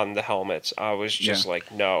on the helmets, I was just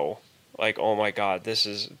like, no. Like, oh my God, this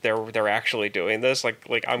is they're actually doing this. Like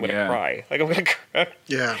I'm gonna cry. Like, I'm gonna cry.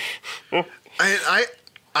 Yeah.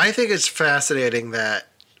 I think it's fascinating that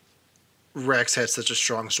Rex had such a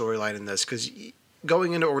strong storyline in this, because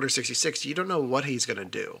going into Order 66, you don't know what he's gonna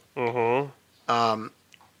do.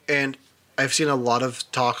 And I've seen a lot of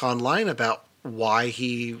talk online about why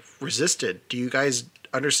he resisted. Do you guys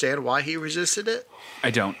understand why he resisted it?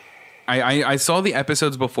 I don't. I saw the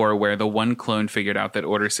episodes before where the one clone figured out that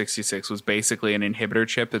Order 66 was basically an inhibitor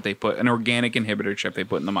chip that they put, an organic inhibitor chip they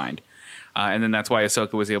put in the mind. And then that's why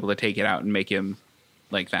Ahsoka was able to take it out and make him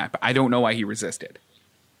like that. But I don't know why he resisted.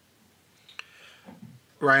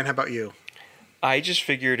 Ryan, how about you? I just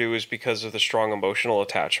figured it was because of the strong emotional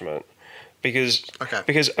attachment. Because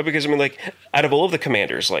I mean, like, out of all of the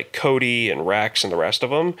commanders, like Cody and Rex and the rest of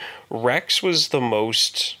them, Rex was the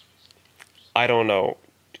most, I don't know,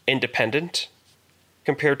 independent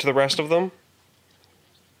compared to the rest of them.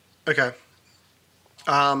 Okay.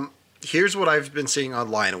 Here's what I've been seeing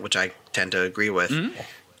online, which I tend to agree with.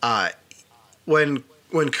 When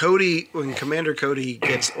Commander Cody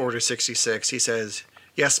gets Order 66, he says,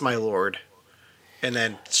 "Yes, my lord," and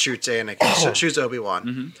then shoots shoots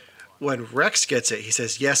Obi-Wan. When Rex gets it, he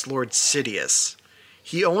says, "Yes, Lord Sidious."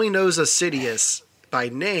 He only knows a Sidious by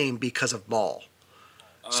name because of Maul.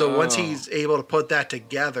 So once he's able to put that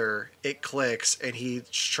together, it clicks, and he's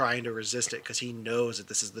trying to resist it because he knows that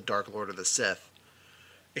this is the Dark Lord of the Sith,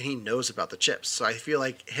 and he knows about the chips. So I feel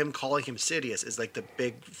like him calling him Sidious is like the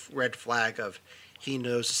big red flag of he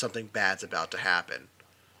knows something bad's about to happen.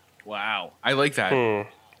 Wow. I like that. I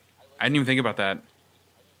didn't even think about that.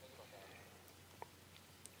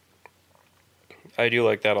 I do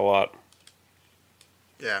like that a lot.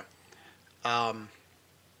 Yeah.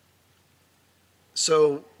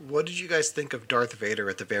 So what did you guys think of Darth Vader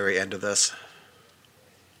at the very end of this?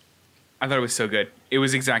 I thought it was so good. It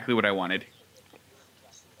was exactly what I wanted.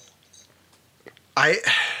 I'm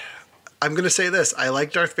going to say this. I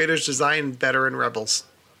like Darth Vader's design better in Rebels.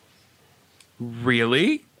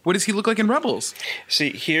 Really? What does he look like in Rebels?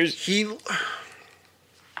 See,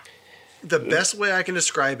 the best way I can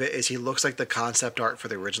describe it is he looks like the concept art for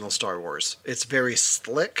the original Star Wars. It's very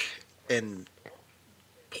slick and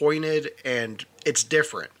pointed, and it's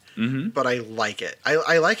different. But I like it.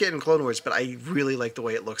 I like it in Clone Wars, but I really like the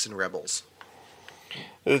way it looks in Rebels.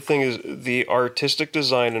 The thing is, the artistic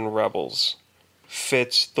design in Rebels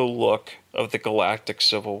fits the look of the Galactic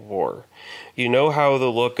Civil War. You know how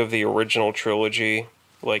the look of the original trilogy,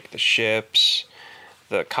 like the ships,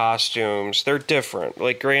 the costumes, they're different.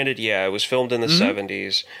 Like, granted, yeah, it was filmed in the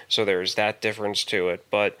 70s, so there's that difference to it.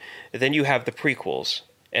 But then you have the prequels,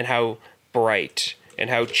 and how bright and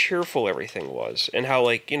how cheerful everything was, and how,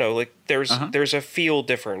 like, you know, like there's a feel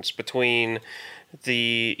difference between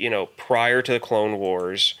the, you know, prior to the Clone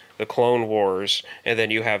Wars, and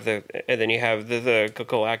then you have the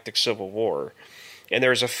Galactic Civil War. And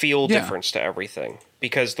there's a feel difference to everything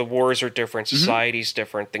because the wars are different, society's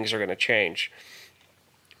different, things are going to change.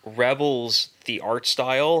 Rebels, the art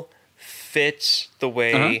style fits the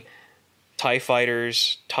way TIE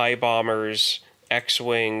fighters, TIE bombers,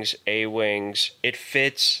 X-wings, A-wings. It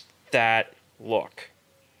fits that look.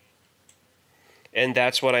 And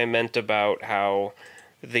that's what I meant about how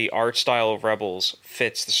the art style of Rebels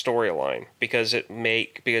fits the storyline, because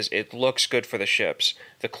it looks good for the ships.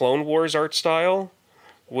 The Clone Wars art style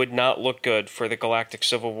would not look good for the Galactic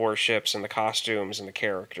Civil War ships and the costumes and the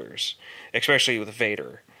characters, especially with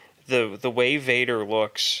Vader. The way Vader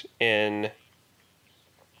looks in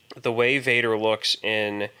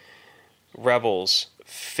Rebels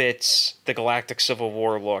fits the Galactic Civil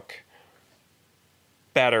War look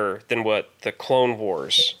better than what the Clone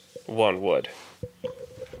Wars one would.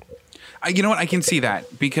 You know what? I can see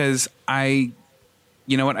that because I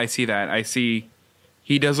see that. I see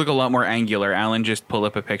he does look a lot more angular. Alan just pulled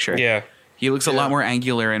up a picture. Yeah. He looks a lot more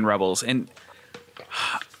angular in Rebels. And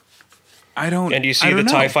And you see the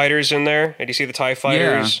TIE fighters in there, and you see the TIE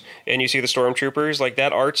fighters, and you see the stormtroopers. Like,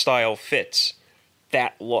 that art style fits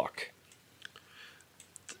that look.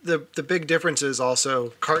 The big difference is also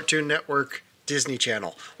Cartoon Network, Disney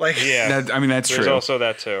Channel. Like, Yeah. That's There's true. also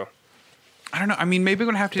that, too. I don't know. I mean, maybe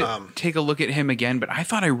we're going to have to take a look at him again, but I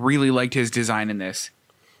thought I really liked his design in this.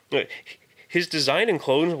 His design in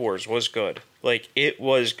Clone Wars was good. Like, it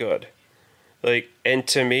was good. Like, and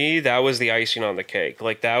to me, that was the icing on the cake.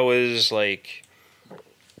 Like, that was, like...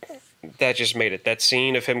 That just made it. That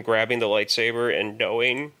scene of him grabbing the lightsaber and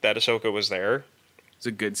knowing that Ahsoka was there. It's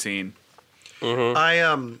a good scene.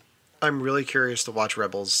 I'm really curious to watch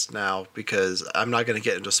Rebels now because I'm not going to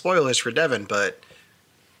get into spoilers for Devin, but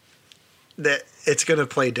that it's going to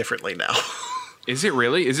play differently now. Is it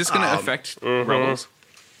really? Is this going to affect Rebels?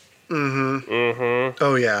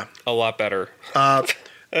 Oh yeah, A lot better.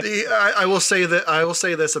 I will say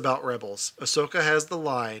this about Rebels. Ahsoka has the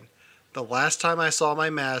line, "The last time I saw my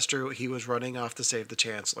master, he was running off to save the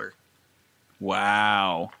Chancellor."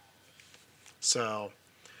 Wow. So,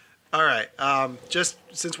 all right. Just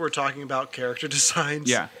since we're talking about character designs,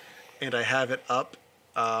 Yeah. and I have it up.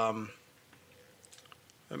 Let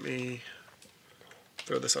me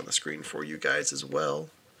throw this on the screen for you guys as well.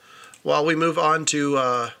 While we move on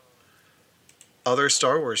to other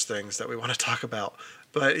Star Wars things that we want to talk about.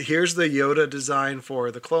 But here's the Yoda design for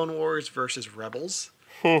the Clone Wars versus Rebels.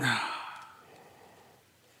 I'm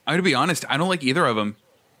going to be honest. I don't like either of them.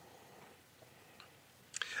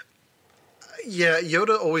 Yeah,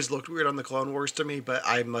 Yoda always looked weird on the Clone Wars to me, but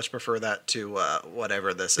I much prefer that to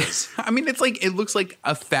whatever this is. I mean, it looks like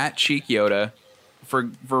a fat cheek Yoda for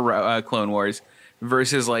Clone Wars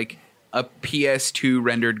versus like a PS2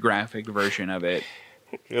 rendered graphic version of it.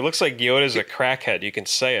 It looks like Yoda's a crackhead. You can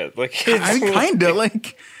say it. Like, I kind of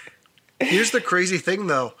like. Here's the crazy thing,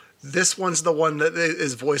 though. This one's the one that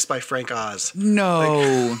is voiced by Frank Oz.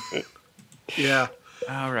 No. Yeah.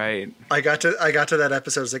 All right. I got to that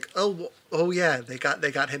episode. It's like, oh yeah, they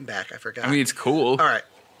got him back. I forgot. I mean, it's cool. All right.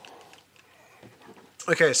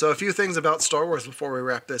 Okay, so a few things about Star Wars before we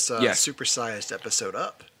wrap this supersized episode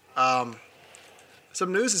up.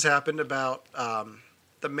 Some news has happened about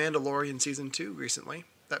The Mandalorian Season 2 recently.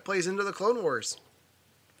 That plays into the Clone Wars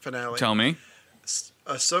finale. Tell me.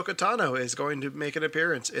 Ahsoka Tano is going to make an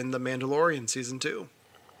appearance in The Mandalorian Season 2.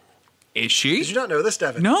 Is she? Did you not know this,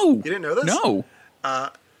 Devin? No. You didn't know this? No.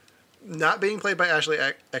 Not being played by Ashley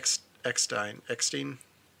Eckstein.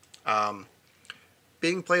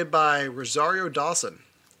 Being played by Rosario Dawson.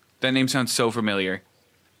 That name sounds so familiar.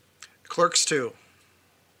 Clerks 2.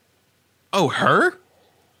 Oh, her?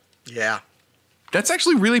 Yeah. That's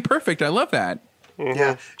actually really perfect. I love that.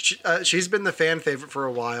 Yeah. She's been the fan favorite for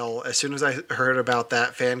a while. As soon as I heard about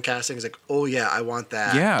that fan casting, it's like, oh yeah, I want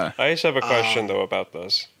that. Yeah. I just have a question, though, about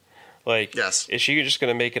this. Like, Yes. is she just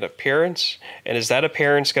going to make an appearance? And is that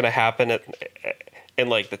appearance going to happen in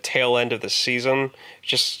like the tail end of the season?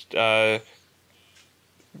 Just the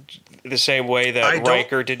same way that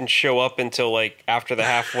Riker didn't show up until like after the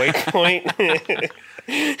halfway point.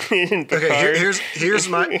 Okay,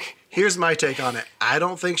 here's my take on it. I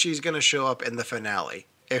don't think she's going to show up in the finale.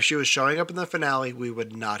 If she was showing up in the finale, we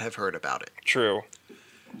would not have heard about it. True.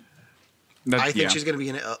 I think she's going to be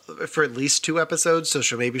in it for at least 2 episodes, so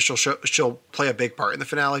she'll play a big part in the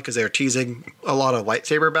finale because they're teasing a lot of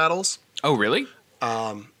lightsaber battles. Oh, really?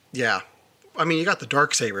 Yeah, I mean you got the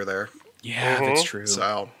dark saber there, Yeah, that's true.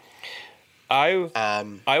 so I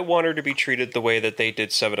want her to be treated the way that they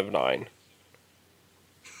did 7 of 9.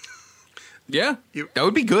 Yeah, that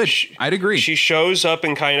would be good. I'd agree. She shows up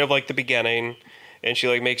in kind of like the beginning, and she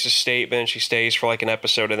like makes a statement. She stays for like an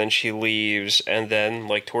episode, and then she leaves. And then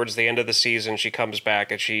like towards the end of the season, she comes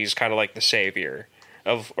back, and she's kind of like the savior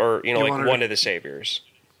of, or like one of the saviors.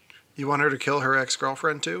 You want her to kill her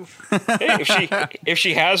ex-girlfriend too? Hey, if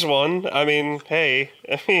she has one, I mean, hey,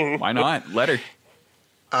 I mean, Why not? Let her.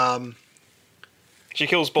 she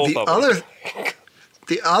kills both The of them.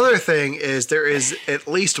 the other thing is there is at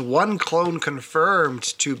least one clone confirmed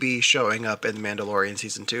to be showing up in Mandalorian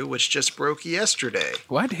season 2, which just broke yesterday.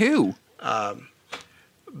 What? Who?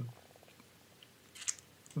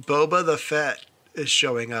 Boba the Fett is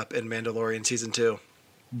showing up in Mandalorian season 2.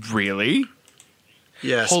 Really?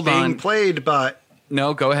 Yes, Hold being on. played by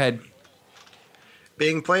No, go ahead.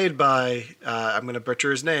 I'm going to butcher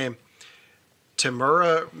his name,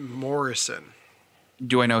 Tamura Morrison.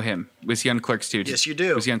 Do I know him? Was he on Clerks 2? Yes, you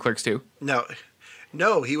do. Was he on Clerks 2?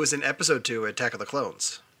 No, he was in episode 2 Attack of the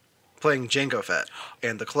Clones, playing Jango Fett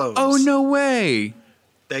and the clones. Oh, no way.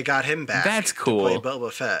 They got him back. That's cool. To play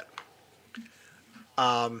Boba Fett.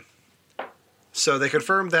 So they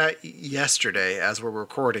confirmed that yesterday as we're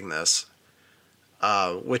recording this,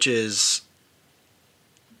 which is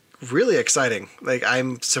really exciting. Like,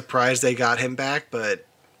 I'm surprised they got him back, but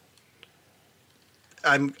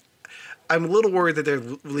I'm a little worried that they're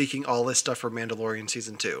leaking all this stuff for Mandalorian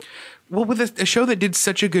season 2. Well, with a show that did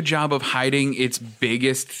such a good job of hiding its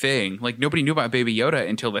biggest thing, like nobody knew about Baby Yoda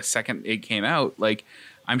until the second it came out. Like,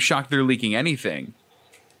 I'm shocked they're leaking anything.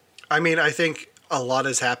 I mean, I think a lot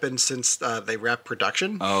has happened since they wrapped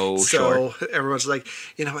production. Oh, so everyone's like,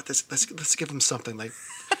 you know what? Let's give them something. Like,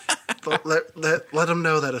 let them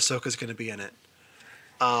know that Ahsoka's going to be in it.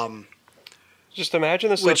 Just imagine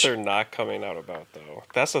the Which- stuff they're not coming out about, though.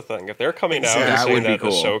 That's the thing. If they're coming out Exactly. and That saying would be that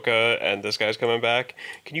cool. Ahsoka and this guy's coming back,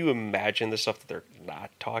 can you imagine the stuff that they're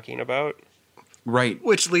not talking about? Right.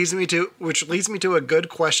 Which leads me to a good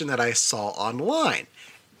question that I saw online.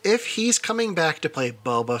 If he's coming back to play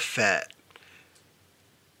Boba Fett,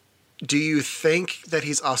 do you think that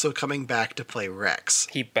he's also coming back to play Rex?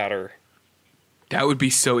 He better. That would be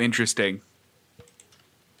so interesting.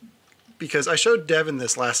 Because I showed Devin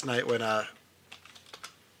this last night when I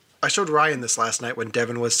showed Ryan this last night when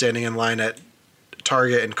Devin was standing in line at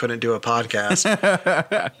Target and couldn't do a podcast.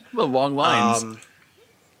 The long lines.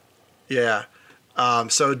 Yeah.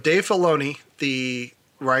 So Dave Filoni, the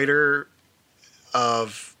writer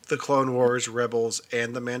of The Clone Wars, Rebels,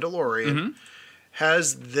 and The Mandalorian,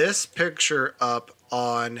 has this picture up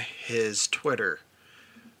on his Twitter,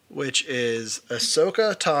 which is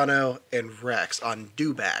Ahsoka, Tano, and Rex on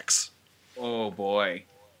Dewbacks. Oh, boy.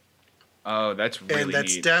 Oh, that's really And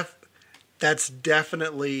that's neat. that's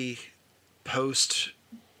definitely post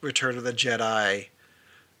Return of the Jedi,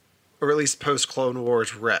 or at least post Clone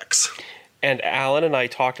Wars Rex. And Alan and I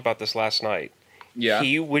talked about this last night. Yeah.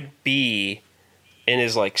 He would be in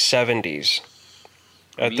his, 70s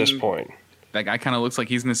at this point. That guy kind of looks like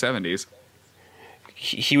he's in the 70s.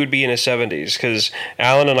 He would be in his 70s, because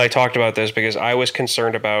Alan and I talked about this because I was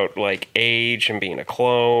concerned about age and being a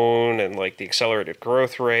clone and the accelerated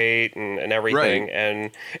growth rate and everything.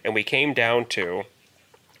 Right. And we came down to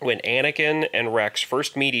when Anakin and Rex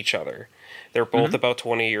first meet each other, they're both about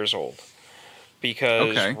 20 years old,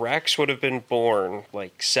 because Okay. Rex would have been born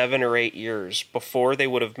 7 or 8 years before they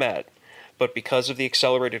would have met. But because of the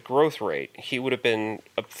accelerated growth rate, he would have been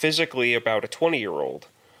physically about a 20-year-old.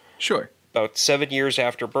 Sure. About 7 years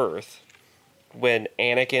after birth when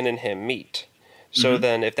Anakin and him meet. So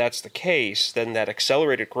then if that's the case, then that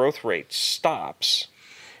accelerated growth rate stops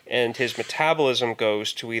and his metabolism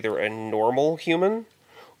goes to either a normal human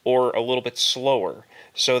or a little bit slower,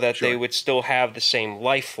 so that they Sure. would still have the same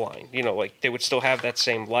lifeline. They would still have that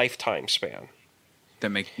same lifetime span.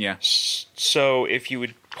 Yeah. So if you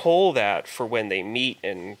would pull that for when they meet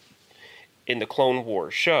in the Clone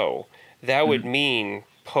Wars show, that would mean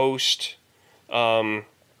post Return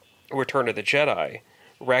of the Jedi,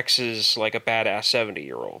 Rex is like a badass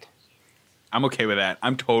 70-year-old. I'm okay with that.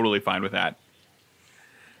 I'm totally fine with that.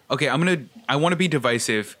 Okay, I want to be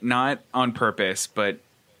divisive, not on purpose, but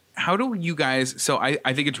how do you guys, so I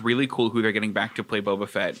think it's really cool who they're getting back to play Boba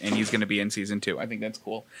Fett, and he's going to be in season 2. I think that's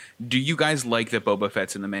cool. Do you guys like that Boba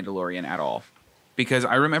Fett's in The Mandalorian at all? Because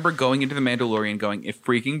I remember going into The Mandalorian going, if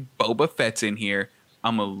freaking Boba Fett's in here,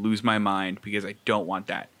 I'm going to lose my mind, because I don't want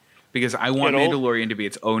that. Because I want Mandalorian to be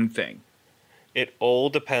its own thing. It all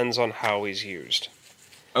depends on how he's used.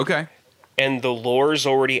 Okay. And the lore's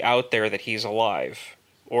already out there that he's alive.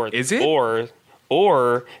 Or Is it?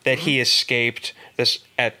 Or that he escaped this,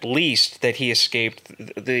 at least that he escaped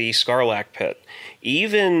the Sarlacc pit.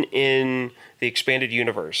 Even in the expanded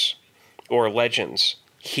universe or Legends,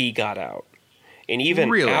 he got out. And even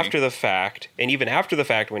Really? after the fact,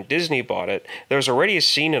 when Disney bought it, there's already a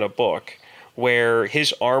scene in a book where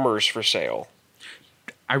his armor's for sale.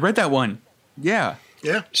 I read that one. Yeah.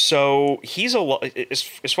 Yeah. So he's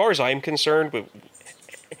as far as I'm concerned,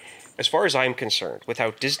 with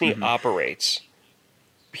how Disney operates,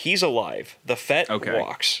 he's alive. The Fett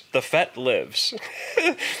walks. The Fett lives.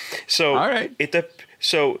 So all right.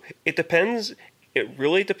 So it depends. It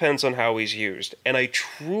really depends on how he's used, and I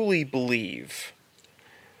truly believe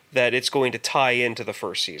that it's going to tie into the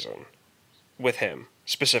first season with him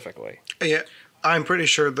specifically. Yeah, I'm pretty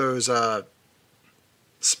sure those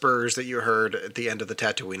spurs that you heard at the end of the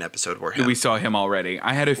Tatooine episode were him. We saw him already.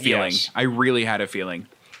 I had a feeling. Yes. I really had a feeling.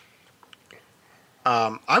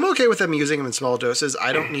 I'm okay with them using him in small doses.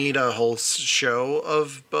 I don't need a whole show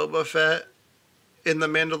of Boba Fett in The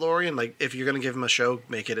Mandalorian. Like, if you're going to give him a show,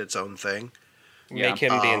 make it its own thing. Make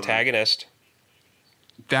him the antagonist.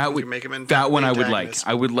 That would make him that one I would like. antagonist.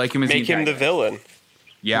 I would like him as Make him the antagonist. villain.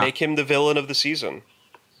 Yeah. Make him the villain of the season.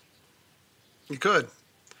 You could.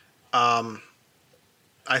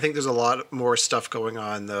 I think there's a lot more stuff going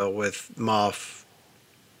on, though, with Moff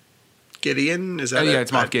Gideon. Is that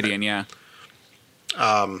it's Moff Gideon, yeah.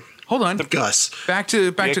 Hold on. Gus. Back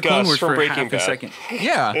to Gus Clone Wars from for Breaking half a Bad. second.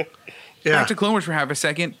 Yeah. Yeah. Back to Clone Wars for half a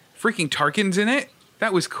second. Freaking Tarkin's in it.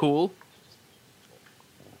 That was cool.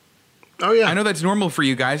 Oh, yeah. I know that's normal for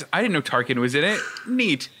you guys. I didn't know Tarkin was in it.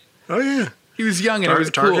 Neat. Oh, yeah. He was young and it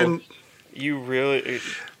was Tarkin. cool. You really,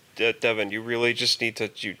 Devin, you really just need to.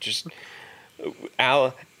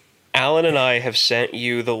 Alan and I have sent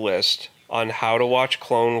you the list on how to watch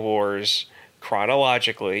Clone Wars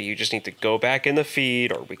chronologically. You just need to go back in the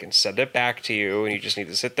feed, or we can send it back to you, and you just need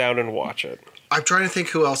to sit down and watch it. I'm trying to think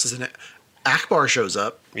who else is in it. Akbar shows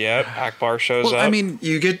up. Yeah, Akbar shows Well, up. I mean,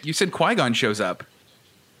 You said Qui-Gon shows up.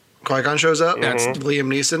 Qui-Gon shows up. That's- Liam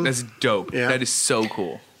Neeson. That's dope. Yeah. That is so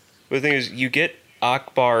cool. the thing is, you get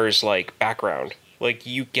Akbar's like background. Like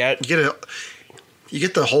you get, You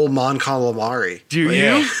get the whole Mon Calamari. Do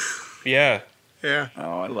yeah, you? yeah, Yeah.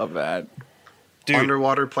 Oh, I love that. dude.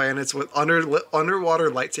 Underwater planets with underwater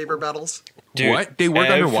lightsaber battles. Dude, What? They work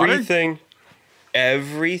underwater?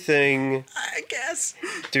 Everything, I guess.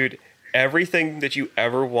 dude. Everything that you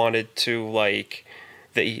ever wanted to like,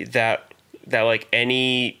 that like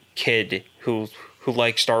any kid who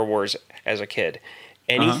liked Star Wars as a kid,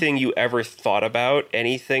 anything you ever thought about,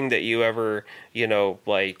 anything that you ever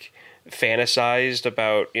like fantasized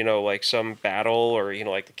about, like some battle or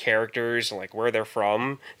like the characters and like where they're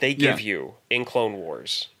from, they give you in Clone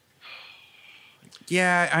Wars.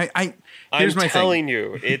 Yeah, here's I'm my telling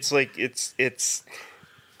you, it's like it's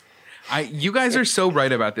you guys are so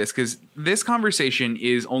right about this because this conversation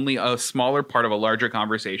is only a smaller part of a larger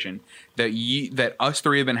conversation that us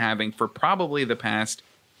three have been having for probably the past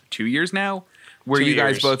 2 years now, where 2 you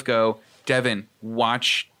guys years. both go, Devin,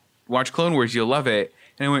 watch Clone Wars, you'll love it.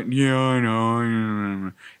 And I went, yeah, I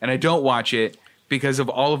know. And I don't watch it because of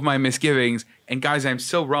all of my misgivings. And guys, I'm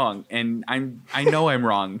so wrong. And I know I'm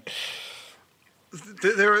wrong.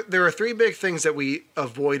 There are three big things that we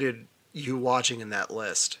avoided you watching in that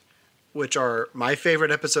list, which are my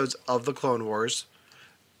favorite episodes of the Clone Wars,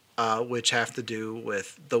 which have to do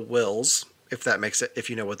with the Wills, if that makes it, if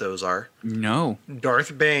you know what those are, No.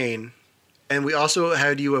 Darth Bane, and we also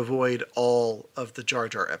had you avoid all of the Jar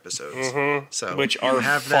Jar episodes. So Which you are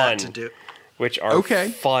have fun. that to do. which are Okay.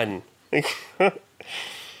 fun.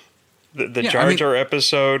 The Yeah, Jar I mean- Jar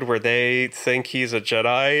episode where they think he's a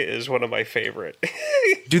Jedi is one of my favorite.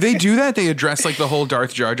 Do they do that? They address like the whole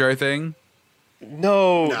Darth Jar Jar thing?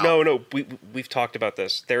 No. We've talked about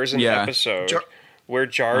this. There's an Yeah. episode where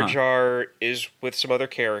Jar Jar is with some other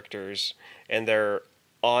characters, and they're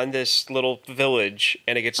on this little village,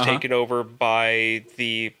 and it gets taken over by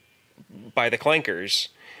the Clankers,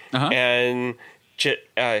 and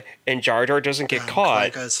Jar Jar doesn't get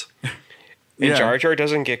caught. Clankas. And Yeah. Jar Jar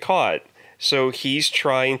doesn't get caught. So he's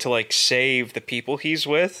trying to like save the people he's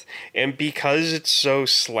with, and because it's so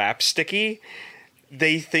slapsticky,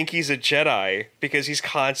 they think he's a Jedi because he's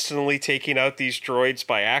constantly taking out these droids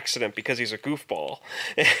by accident because he's a goofball.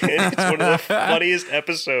 And it's one of the funniest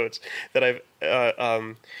episodes that I've.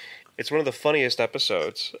 It's one of the funniest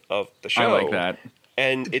episodes of the show. I like that.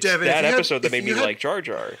 And it's Devin, that if you had- episode that if made me you had- like Jar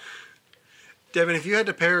Jar. Devin, if you had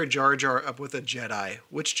to pair Jar Jar up with a Jedi,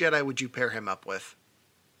 which Jedi would you pair him up with?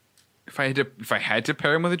 If I had to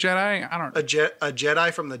pair him with a Jedi, I don't. A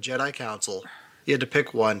Jedi from the Jedi Council. You had to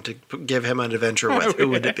pick one to give him an adventure with. Who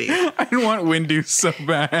would it be? I want Windu so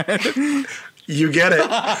bad. You get it.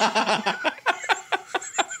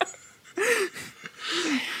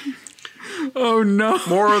 Oh no!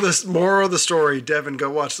 More of the story. Devin, go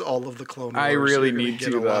watch all of the Clone Wars. I really You're gonna need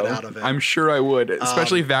get to a lot though. out of it. I'm sure I would,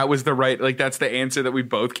 especially if that was the right. Like that's the answer that we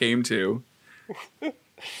both came to. All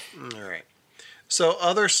right. So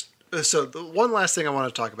So the one last thing I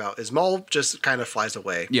want to talk about is Maul just kind of flies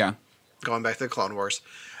away. Yeah. Going back to the Clone Wars.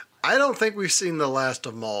 I don't think we've seen the last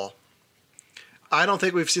of Maul. I don't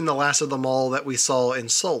think we've seen the last of the Maul that we saw in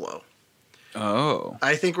Solo. Oh.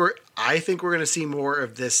 I think we're going to see more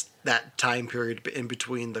of that time period in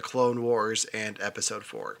between the Clone Wars and Episode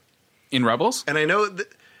 4. In Rebels? And I know that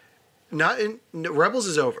Rebels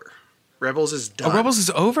is over. Rebels is done. Oh, Rebels is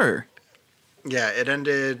over. Yeah, it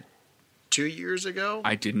ended 2 years ago.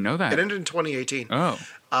 I didn't know that. It ended in 2018. Oh.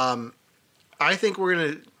 I think we're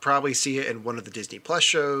going to probably see it in one of the Disney Plus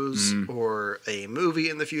shows or a movie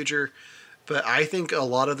in the future. But I think a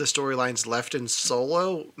lot of the storylines left in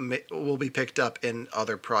Solo will be picked up in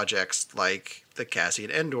other projects like the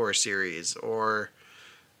Cassian Andor series or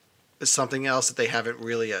something else that they haven't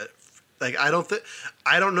really I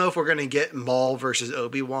don't know if we're going to get Maul versus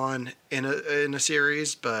Obi-Wan in a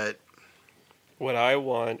series, but What I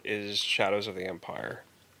want is Shadows of the Empire.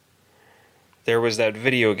 There was that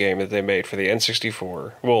video game that they made for the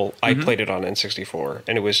N64. Well, I played it on N64,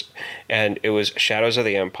 and it was Shadows of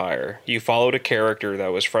the Empire. You followed a character that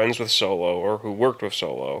was friends with Solo or who worked with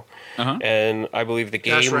Solo, and I believe the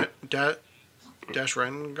game Dash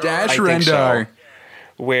Rengar. Dash I think so. Rendar.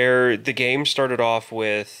 Where the game started off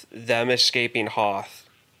with them escaping Hoth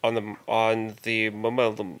on the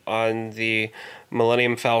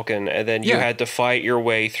Millennium Falcon, and then you had to fight your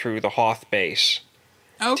way through the Hoth base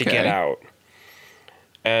to get out.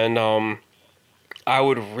 And I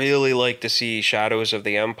would really like to see Shadows of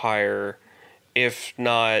the Empire, if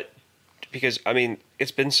not, because I mean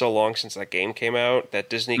it's been so long since that game came out that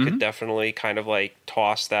Disney could definitely kind of like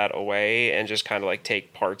toss that away and just kind of like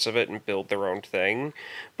take parts of it and build their own thing.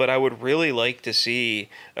 But I would really like to see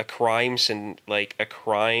a crime syndicate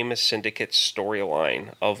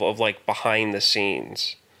storyline of like behind the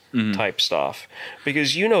scenes type stuff,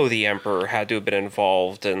 because the Emperor had to have been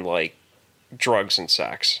involved in like drugs and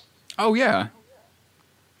sex. Oh yeah.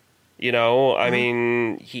 I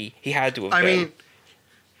mean, he had to have been. I mean,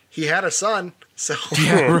 he had a son, so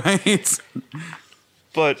Yeah, right.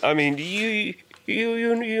 But I mean, you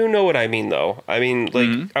know what I mean, though. I mean,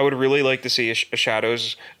 like, I would really like to see a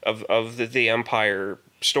Shadows of the Empire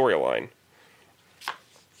storyline.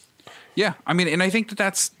 Yeah, I mean, and I think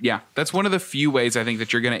that's one of the few ways I think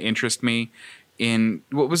that you're going to interest me in.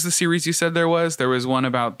 What was the series you said there was? There was one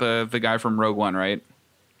about the guy from Rogue One, right?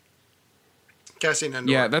 Cassian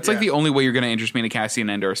Andor. Yeah, that's like the only way you're going to interest me in a Cassian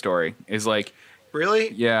Andor story is like.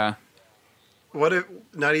 Really? Yeah. What if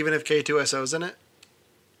not even if K2SO's in it?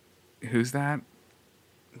 Who's that?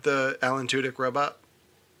 The Alan Tudyk robot.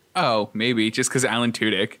 Oh, maybe just because Alan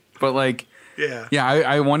Tudyk, but like. Yeah. Yeah,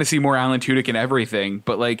 I want to see more Alan Tudyk in everything,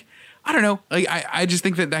 but like. I don't know. Like, I just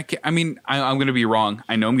think that I mean, I'm going to be wrong.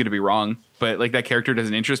 I know I'm going to be wrong, but like that character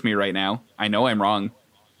doesn't interest me right now. I know I'm wrong.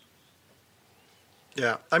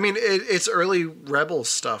 Yeah. I mean, it's early Rebels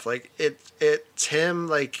stuff. Like it's him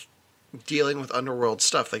like dealing with underworld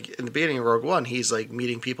stuff. Like in the beginning of Rogue One, he's like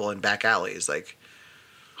meeting people in back alleys. Like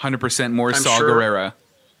 100% more I'm Saw sure- Gerrera.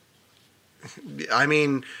 I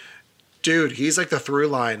mean, dude, he's like the through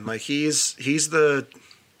line. Like he's the.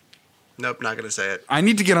 Nope, not gonna say it. I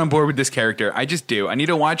need to get on board with this character. I just do. I need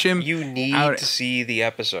to watch him. You need out- to see the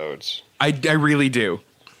episodes. I really do.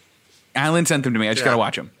 Alan sent them to me. I just got to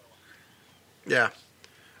watch them. Yeah.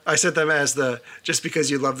 I said them as just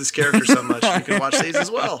because you love this character so much, you can watch these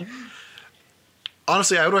as well.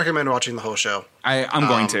 Honestly, I would recommend watching the whole show. I'm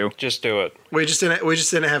going to. Just do it. We just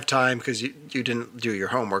didn't have time because you didn't do your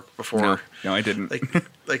homework before. No, I didn't.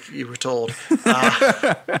 like you were told.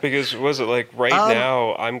 Because was it like right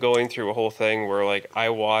now I'm going through a whole thing where like I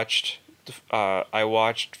watched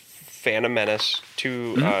Phantom Menace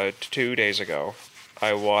 2 days ago.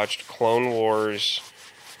 I watched Clone Wars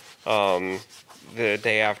the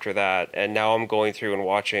day after that, and now I'm going through and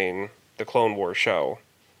watching the Clone Wars show.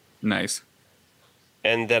 Nice.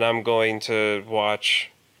 And then I'm going to watch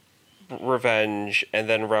Revenge, and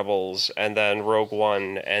then Rebels, and then Rogue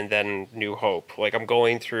One, and then New Hope. Like I'm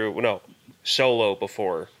going through Solo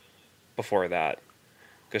before that,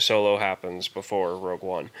 because Solo happens before Rogue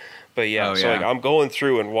One. But yeah, like I'm going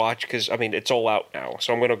through and watch because I mean it's all out now,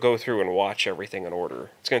 so I'm going to go through and watch everything in order.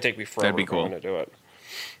 It's going to take me forever. That'd be cool. I'm going to do it.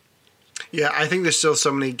 Yeah, I think there's still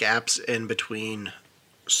so many gaps in between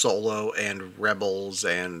Solo and Rebels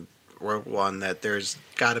and Rogue One that there's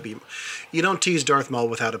got to be. You don't tease Darth Maul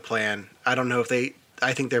without a plan. I don't know if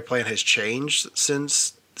I think their plan has changed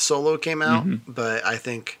since Solo came out, but I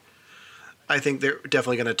think they're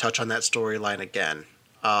definitely going to touch on that storyline again.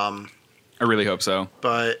 I really hope so.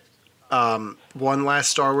 But one last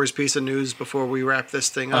Star Wars piece of news before we wrap this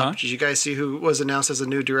thing up. Did you guys see who was announced as a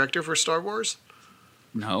new director for Star Wars?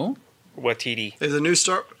 No? Watiti. There's a new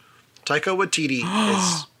Taika Waititi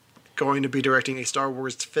is going to be directing a Star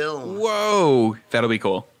Wars film. Whoa. That'll be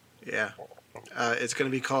cool. Yeah. It's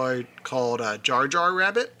going to be called Jar Jar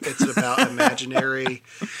Rabbit. It's about imaginary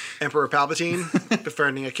Emperor Palpatine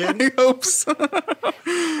befriending a kid. I hope so.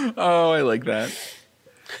 Oh, I like that.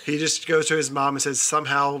 He just goes to his mom and says,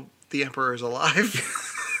 somehow the Emperor is alive.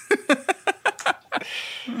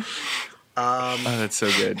 Oh, that's so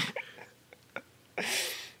good.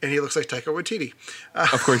 And he looks like Taika Waititi.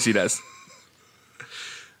 Of course he does.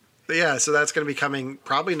 But yeah, so that's going to be coming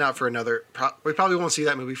probably not for another... we probably won't see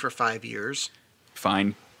that movie for 5 years.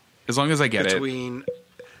 Fine. As long as I get it.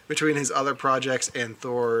 Between his other projects and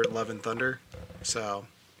Thor Love and Thunder. So...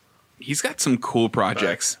 He's got some cool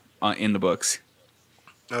projects in the books.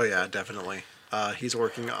 Oh yeah, definitely. He's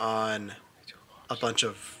working on a bunch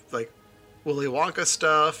of like Willy Wonka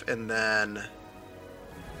stuff, and then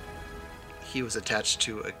he was attached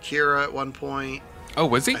to Akira at one point. Oh,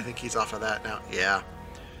 was he? I think he's off of that now. Yeah.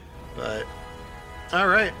 But all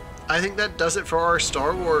right, I think that does it for our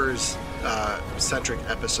Star Wars centric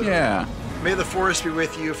episode. Yeah. May the Force be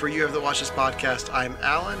with you. For you have to watch this podcast. I'm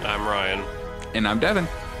Alan, I'm Ryan. And I'm Devin.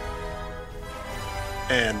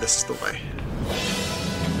 and this is the way.